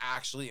is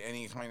actually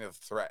any kind of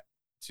threat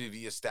to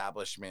the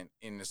establishment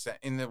in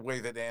the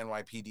way that the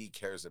NYPD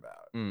cares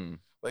about.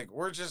 Like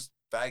we're just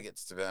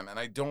faggots to them, and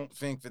I don't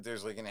think that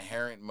there's like an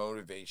inherent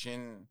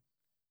motivation.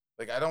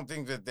 Like I don't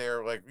think that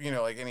they're like, you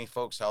know, like any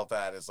folks health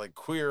ad is like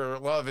queer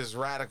love is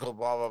radical,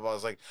 blah blah blah.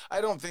 It's like I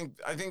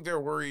think they're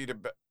worried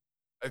about.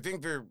 I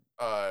think they're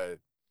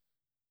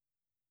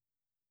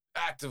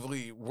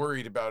actively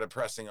worried about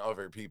oppressing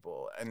other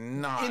people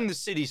and not in the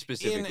city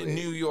specifically. In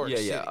New York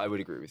City. Yeah, I would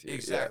agree with you.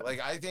 Exactly.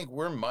 Yeah. Like I think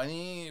we're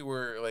money.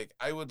 We're like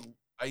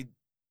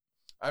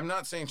I'm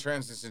not saying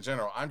transness in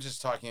general. I'm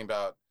just talking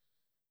about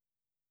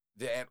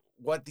if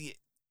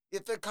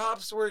the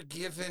cops were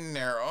given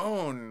their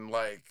own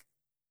like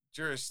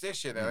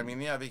jurisdiction, and I mean,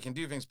 yeah, they can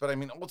do things, but I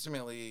mean,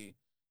 ultimately.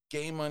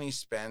 Gay money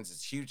spends,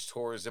 it's huge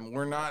tourism.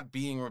 We're not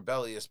being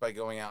rebellious by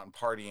going out and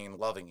partying and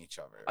loving each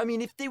other. I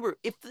mean, if the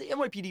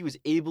NYPD was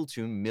able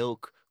to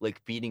milk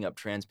like beating up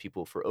trans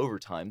people for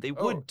overtime, they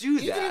would do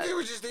that. Even if they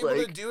were just able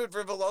to do it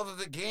for the love of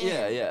the game.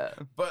 Yeah.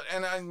 But,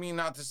 and I mean,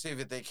 not to say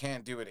that they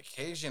can't do it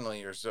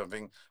occasionally or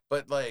something,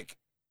 but like,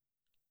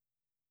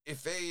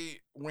 if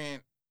they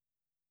went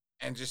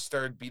and just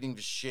started beating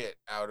the shit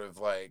out of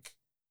like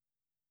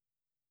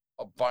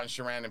a bunch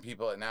of random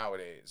people at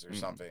Nowadays or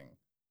something,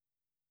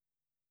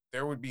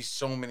 there would be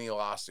so many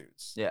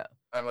lawsuits. Yeah.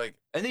 I'm like...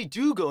 And they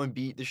do go and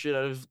beat the shit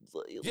out of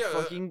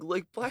fucking,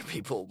 like, black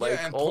people, like,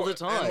 all the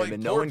time,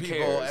 and no one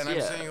cares. And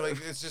I'm saying, like,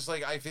 it's just,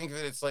 like, I think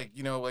that it's, like,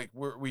 you know, like,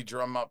 we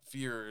drum up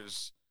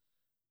fears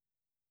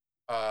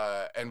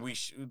And we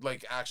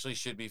like actually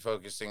should be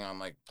focusing on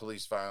like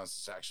police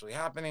violence that's actually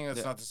happening.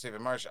 That's not to save a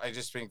march. I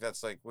just think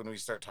that's like when we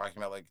start talking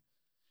about like,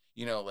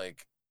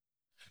 like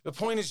the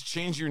point is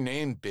change your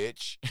name,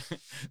 bitch.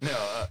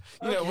 No,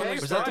 when we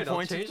was start that the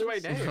point? I'll change my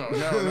name.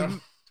 No.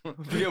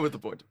 Forget what the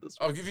point of this.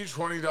 I'll give you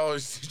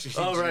 $20 to change.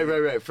 Oh,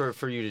 right.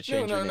 For you to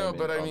change your name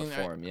but on I mean, the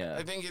form, yeah.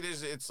 I think it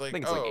is. It's like I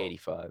think it's like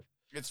 85.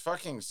 It's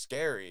fucking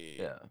scary.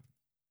 Yeah.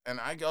 And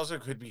I also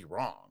could be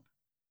wrong.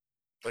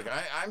 Like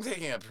I'm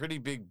taking a pretty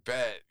big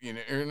bet,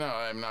 or no,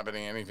 I'm not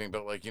betting anything,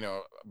 but like,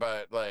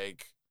 but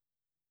like,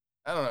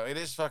 I don't know. It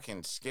is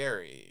fucking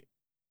scary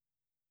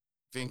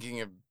thinking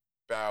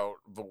about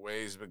the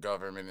ways the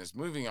government is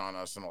moving on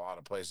us in a lot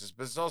of places.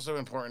 But it's also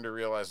important to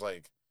realize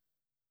like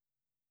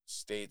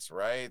states'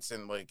 rights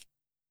and like,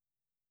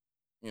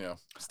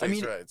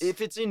 states' rights.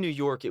 If it's in New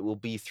York, it will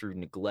be through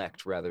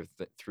neglect rather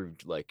than through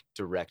like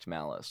direct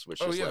malice,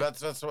 which is like,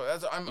 that's what's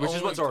already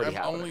I'm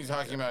happening. only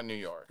talking about New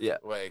York. Yeah.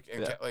 Like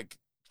like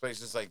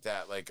places like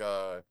that, like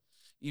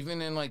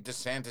even in like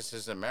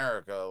DeSantis's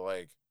America,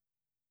 like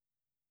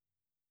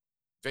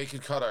they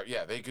could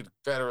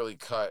federally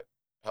cut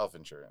health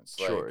insurance.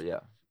 Like, sure, yeah.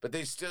 But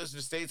the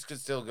states could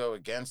still go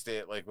against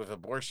it, like with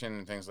abortion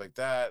and things like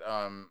that.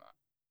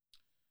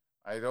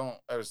 I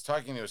was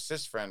talking to a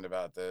cis friend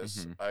about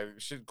this. I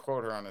should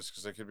quote her on this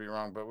because I could be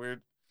wrong, but this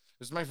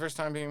is my first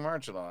time being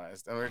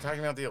marginalized, and we were talking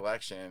about the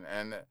election,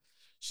 and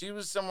she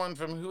was someone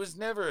who was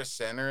never a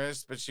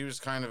centrist, but she was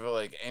kind of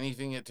like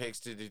anything it takes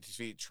to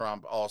defeat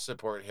Trump, I'll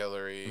support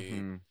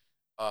Hillary.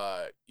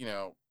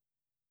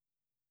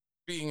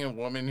 Being a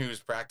woman who was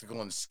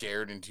practical and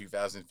scared in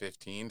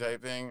 2015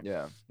 type thing.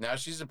 Yeah. Now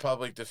she's a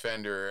public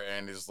defender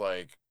and is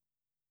like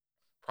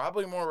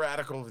probably more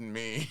radical than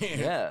me.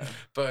 Yeah.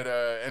 But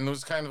and it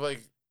was kind of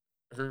like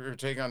her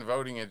take on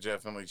voting had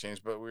definitely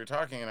changed. But we were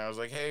talking and I was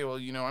like, hey, well,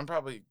 I'm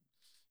probably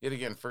yet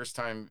again first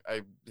time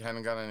I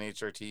hadn't gotten an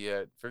HRT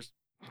yet.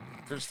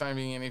 First time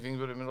being anything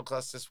but a middle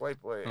class cis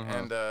white boy.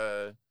 And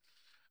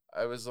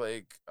I was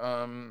like,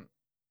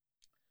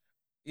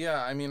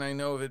 yeah, I mean, I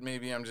know that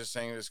maybe I'm just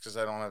saying this because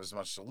I don't have as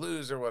much to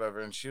lose or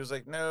whatever. And she was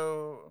like,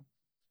 no,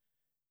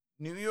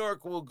 New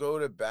York will go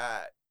to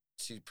bat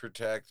to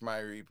protect my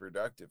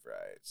reproductive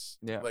rights.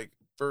 Yeah. Like,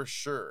 for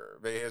sure.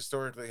 They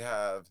historically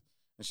have.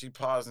 And she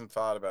paused and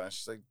thought about it.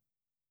 She's like,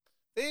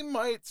 they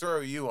might throw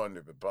you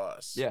under the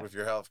bus with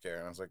your health care.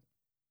 And I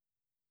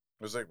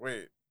was like,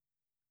 wait,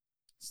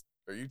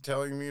 are you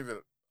telling me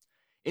that?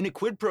 In a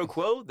quid pro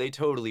quo, they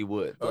totally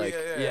would. Oh, like,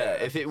 yeah.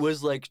 If it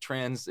was like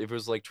trans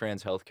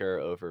healthcare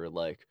over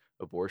like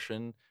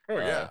abortion. Oh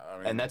yeah, I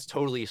mean, and that's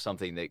totally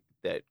something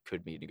that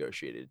could be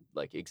negotiated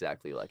like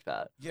exactly like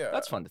that. Yeah,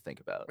 that's fun to think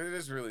about. It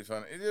is really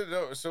fun.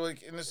 So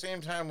like in the same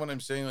time when I'm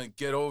saying like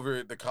get over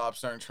it, the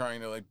cops aren't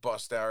trying to like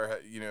bust our,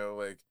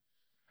 like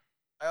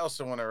I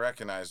also want to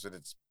recognize that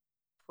it's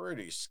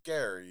pretty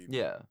scary.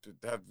 Yeah,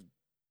 to have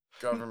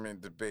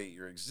government debate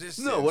your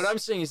existence. No, what I'm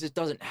saying is it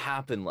doesn't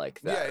happen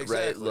like that, yeah,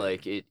 exactly. Right?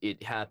 Like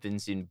it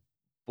happens in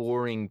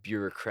boring,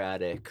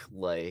 bureaucratic,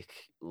 like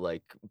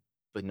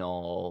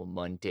banal,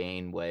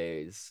 mundane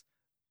ways.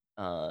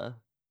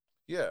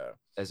 Yeah.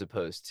 As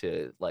opposed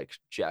to like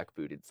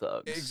jackbooted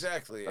thugs.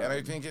 Exactly. And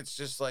I think it's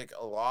just like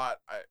a lot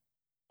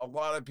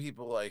of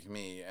people like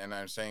me, and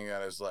I'm saying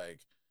that as like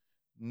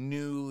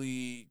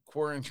newly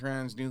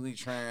trans,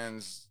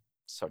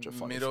 such a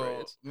funny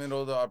phrase.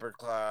 Middle to upper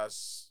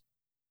class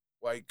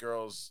white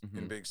girls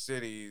in big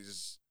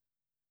cities.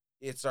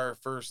 It's our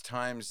first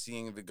time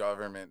seeing the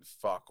government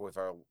fuck with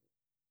our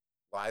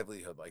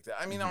livelihood like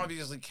that. I mean,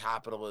 obviously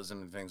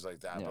capitalism and things like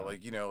that, but like,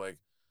 like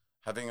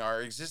having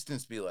our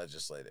existence be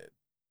legislated.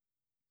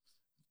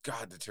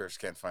 God, the TERFs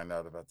can't find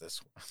out about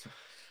this one.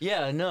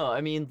 Yeah, no,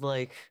 I mean,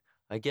 like,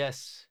 I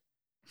guess,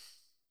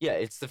 yeah,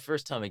 it's the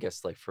first time, I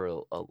guess, like for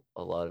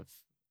a lot of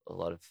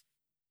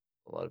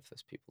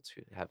those people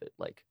to have it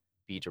like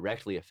be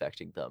directly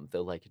affecting them.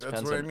 Though, like, it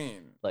depends on, I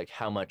mean. Like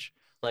how much,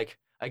 like,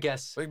 I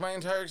guess, like my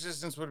entire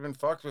existence would have been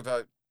fucked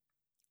without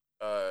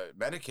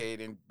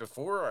Medicaid and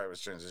before I was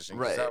transitioning,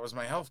 because that was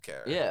my health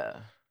care. Yeah,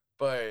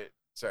 but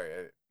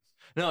sorry.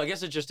 No, I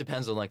guess it just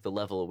depends on like the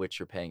level at which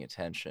you're paying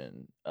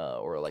attention,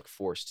 or like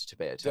forced to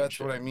pay attention. That's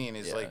what I mean.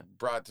 Is like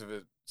brought to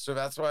the. So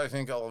that's why I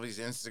think all of these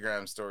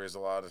Instagram stories a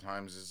lot of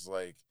times is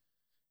like,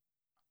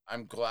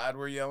 I'm glad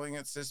we're yelling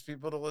at cis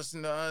people to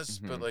listen to us,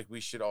 but like we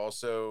should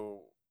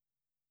also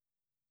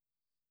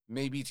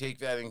maybe take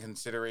that in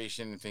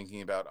consideration in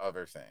thinking about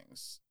other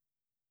things.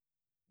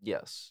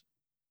 Yes.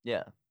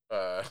 Yeah.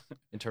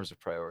 In terms of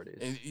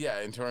priorities.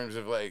 In terms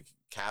of like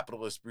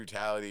capitalist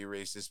brutality,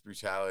 racist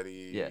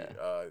brutality.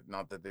 Yeah.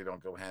 Not that they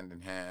don't go hand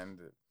in hand.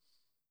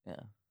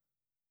 Yeah.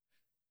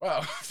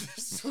 Wow.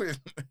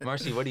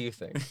 Marcy, what do you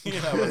think?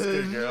 Yeah, what's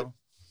good, girl?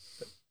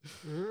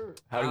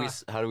 How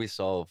do we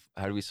solve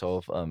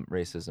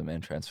racism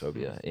and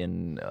transphobia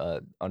in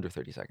under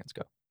 30 seconds?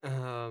 Go.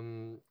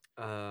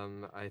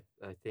 I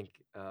think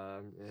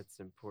it's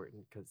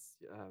important because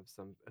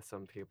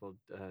some people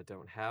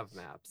don't have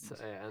maps,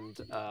 and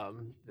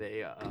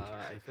they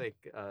I think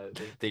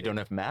They don't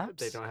have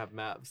maps? They don't have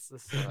maps,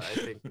 so I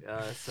think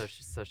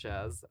such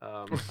as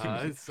I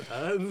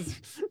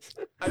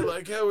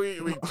like how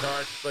we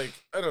talk, like,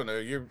 I don't know,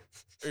 are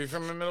you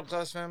from a middle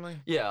class family?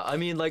 Yeah, I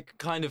mean, like,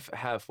 kind of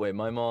halfway.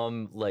 My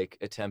mom, like,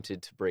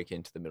 attempted to break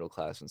into the middle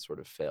class and sort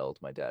of failed.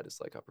 My dad is,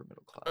 like, upper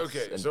middle class.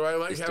 Okay, and so I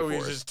like is how we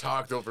divorced. just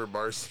talked over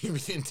Marcy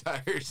the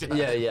entire time.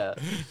 Yeah, yeah.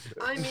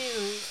 I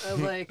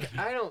mean, like,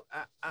 I don't.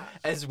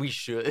 As we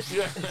should.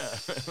 Yeah.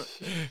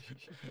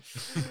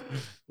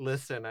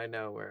 Listen, I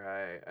know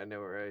where I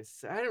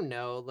don't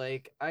know.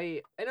 Like,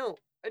 I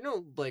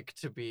don't like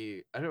to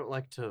be. I don't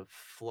like to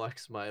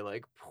flex my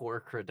like poor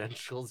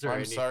credentials or I'm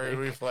anything. sorry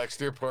we flexed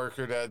your poor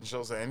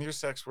credentials and your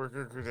sex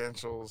worker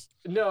credentials.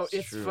 No, It's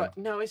it's true.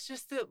 no, it's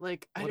just that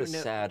like I What a don't know.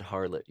 sad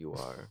harlot you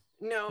are.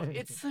 No,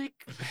 it's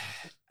like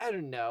I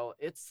don't know.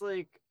 It's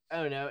like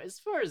I don't know. As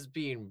far as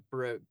being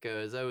broke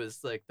goes, I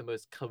was like the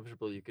most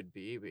comfortable you could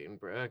be being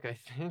broke. I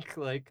think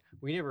like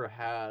we never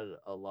had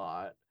a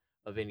lot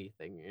of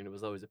anything, and it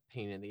was always a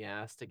pain in the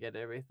ass to get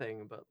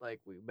everything. But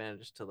like we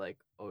managed to like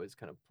always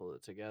kind of pull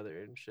it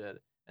together and shit.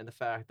 And the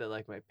fact that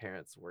like my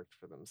parents worked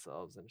for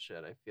themselves and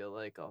shit, I feel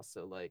like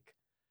also like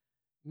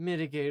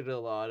mitigated a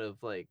lot of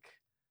like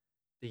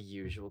the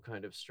usual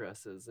kind of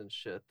stresses and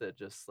shit that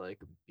just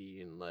like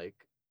being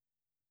like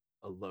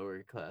a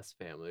lower class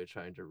family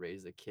trying to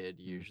raise a kid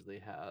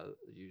usually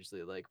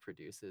like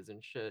produces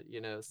and shit, you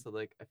know. So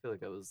like I feel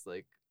like I was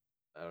like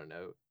I don't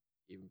know,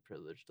 even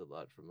privileged a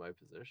lot from my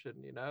position,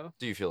 you know.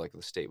 Do you feel like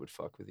the state would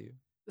fuck with you?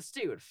 The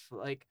state would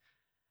like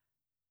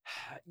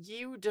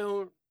you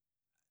don't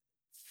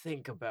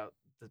think about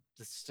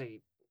the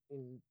state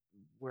in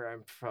where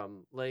I'm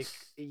from, like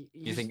Do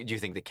you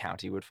think the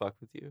county would fuck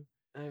with you?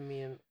 I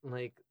mean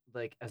like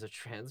as a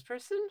trans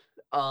person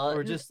Or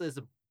or just as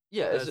a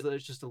yeah, as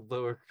just a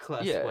lower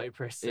class yeah, white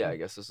person. Yeah, I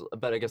guess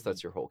but I guess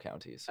that's your whole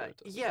county, so it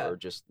doesn't, yeah. or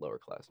just lower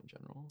class in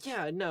general.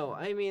 Yeah, no,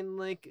 I mean,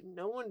 like,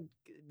 no one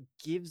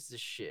gives a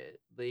shit.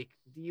 Like,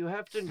 you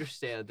have to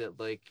understand that,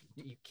 like,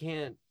 you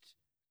can't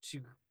to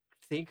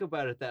think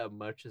about it that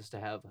much as to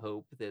have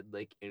hope that,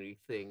 like,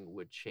 anything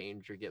would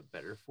change or get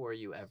better for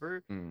you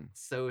ever.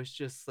 So it's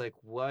just like,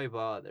 why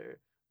bother?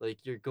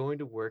 Like, you're going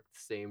to work the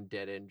same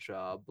dead end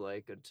job,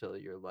 like, until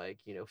you're, like,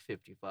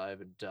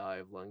 55 and die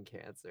of lung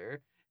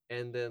cancer.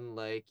 And then,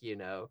 like,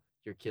 your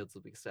kids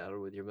will be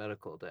saddled with your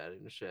medical debt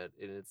and shit.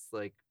 And it's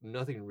like,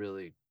 nothing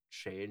really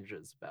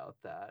changes about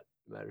that,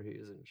 no matter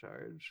who's in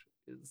charge.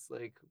 Is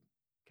like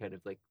kind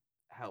of like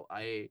how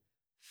I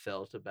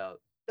felt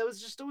about that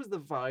was just always the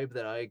vibe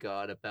that I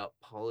got about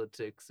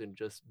politics and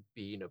just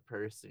being a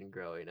person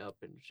growing up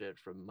and shit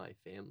from my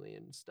family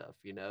and stuff,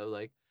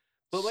 like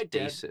but my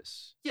dad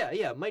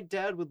yeah, my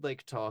dad would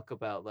like talk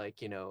about like,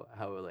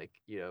 how like,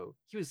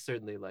 he was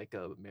certainly like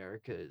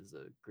America is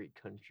a great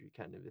country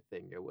kind of a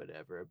thing or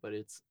whatever, but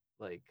it's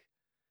like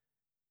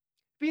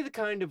be the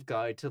kind of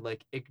guy to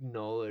like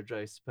acknowledge,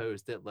 I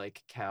suppose, that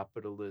like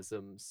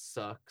capitalism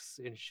sucks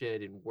and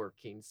shit and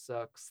working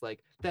sucks. Like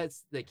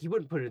that's like he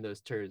wouldn't put it in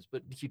those terms,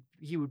 but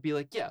he would be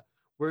like, yeah,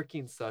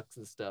 working sucks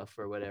and stuff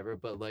or whatever,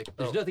 but like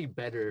there's nothing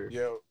better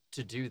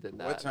to do than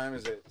that. What time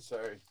is it?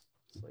 Sorry.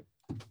 It's like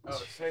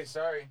hey,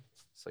 sorry.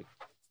 It's like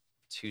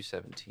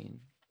 2:17.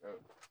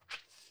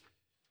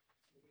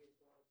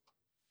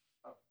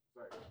 Oh,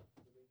 sorry.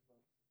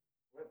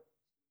 What?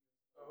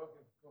 Oh, okay,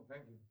 cool,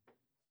 thank you.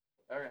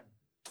 All right.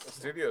 The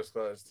studio's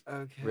closed.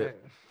 Okay.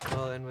 Rip.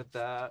 Well, and with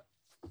that,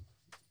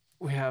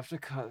 we have to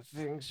cut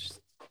things.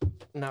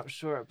 Not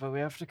short, but we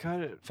have to cut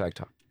it. Fact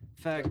talk.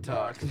 Fact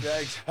talk.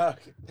 Fact talk.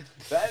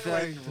 That Fact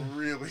went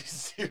really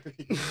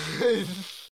serious.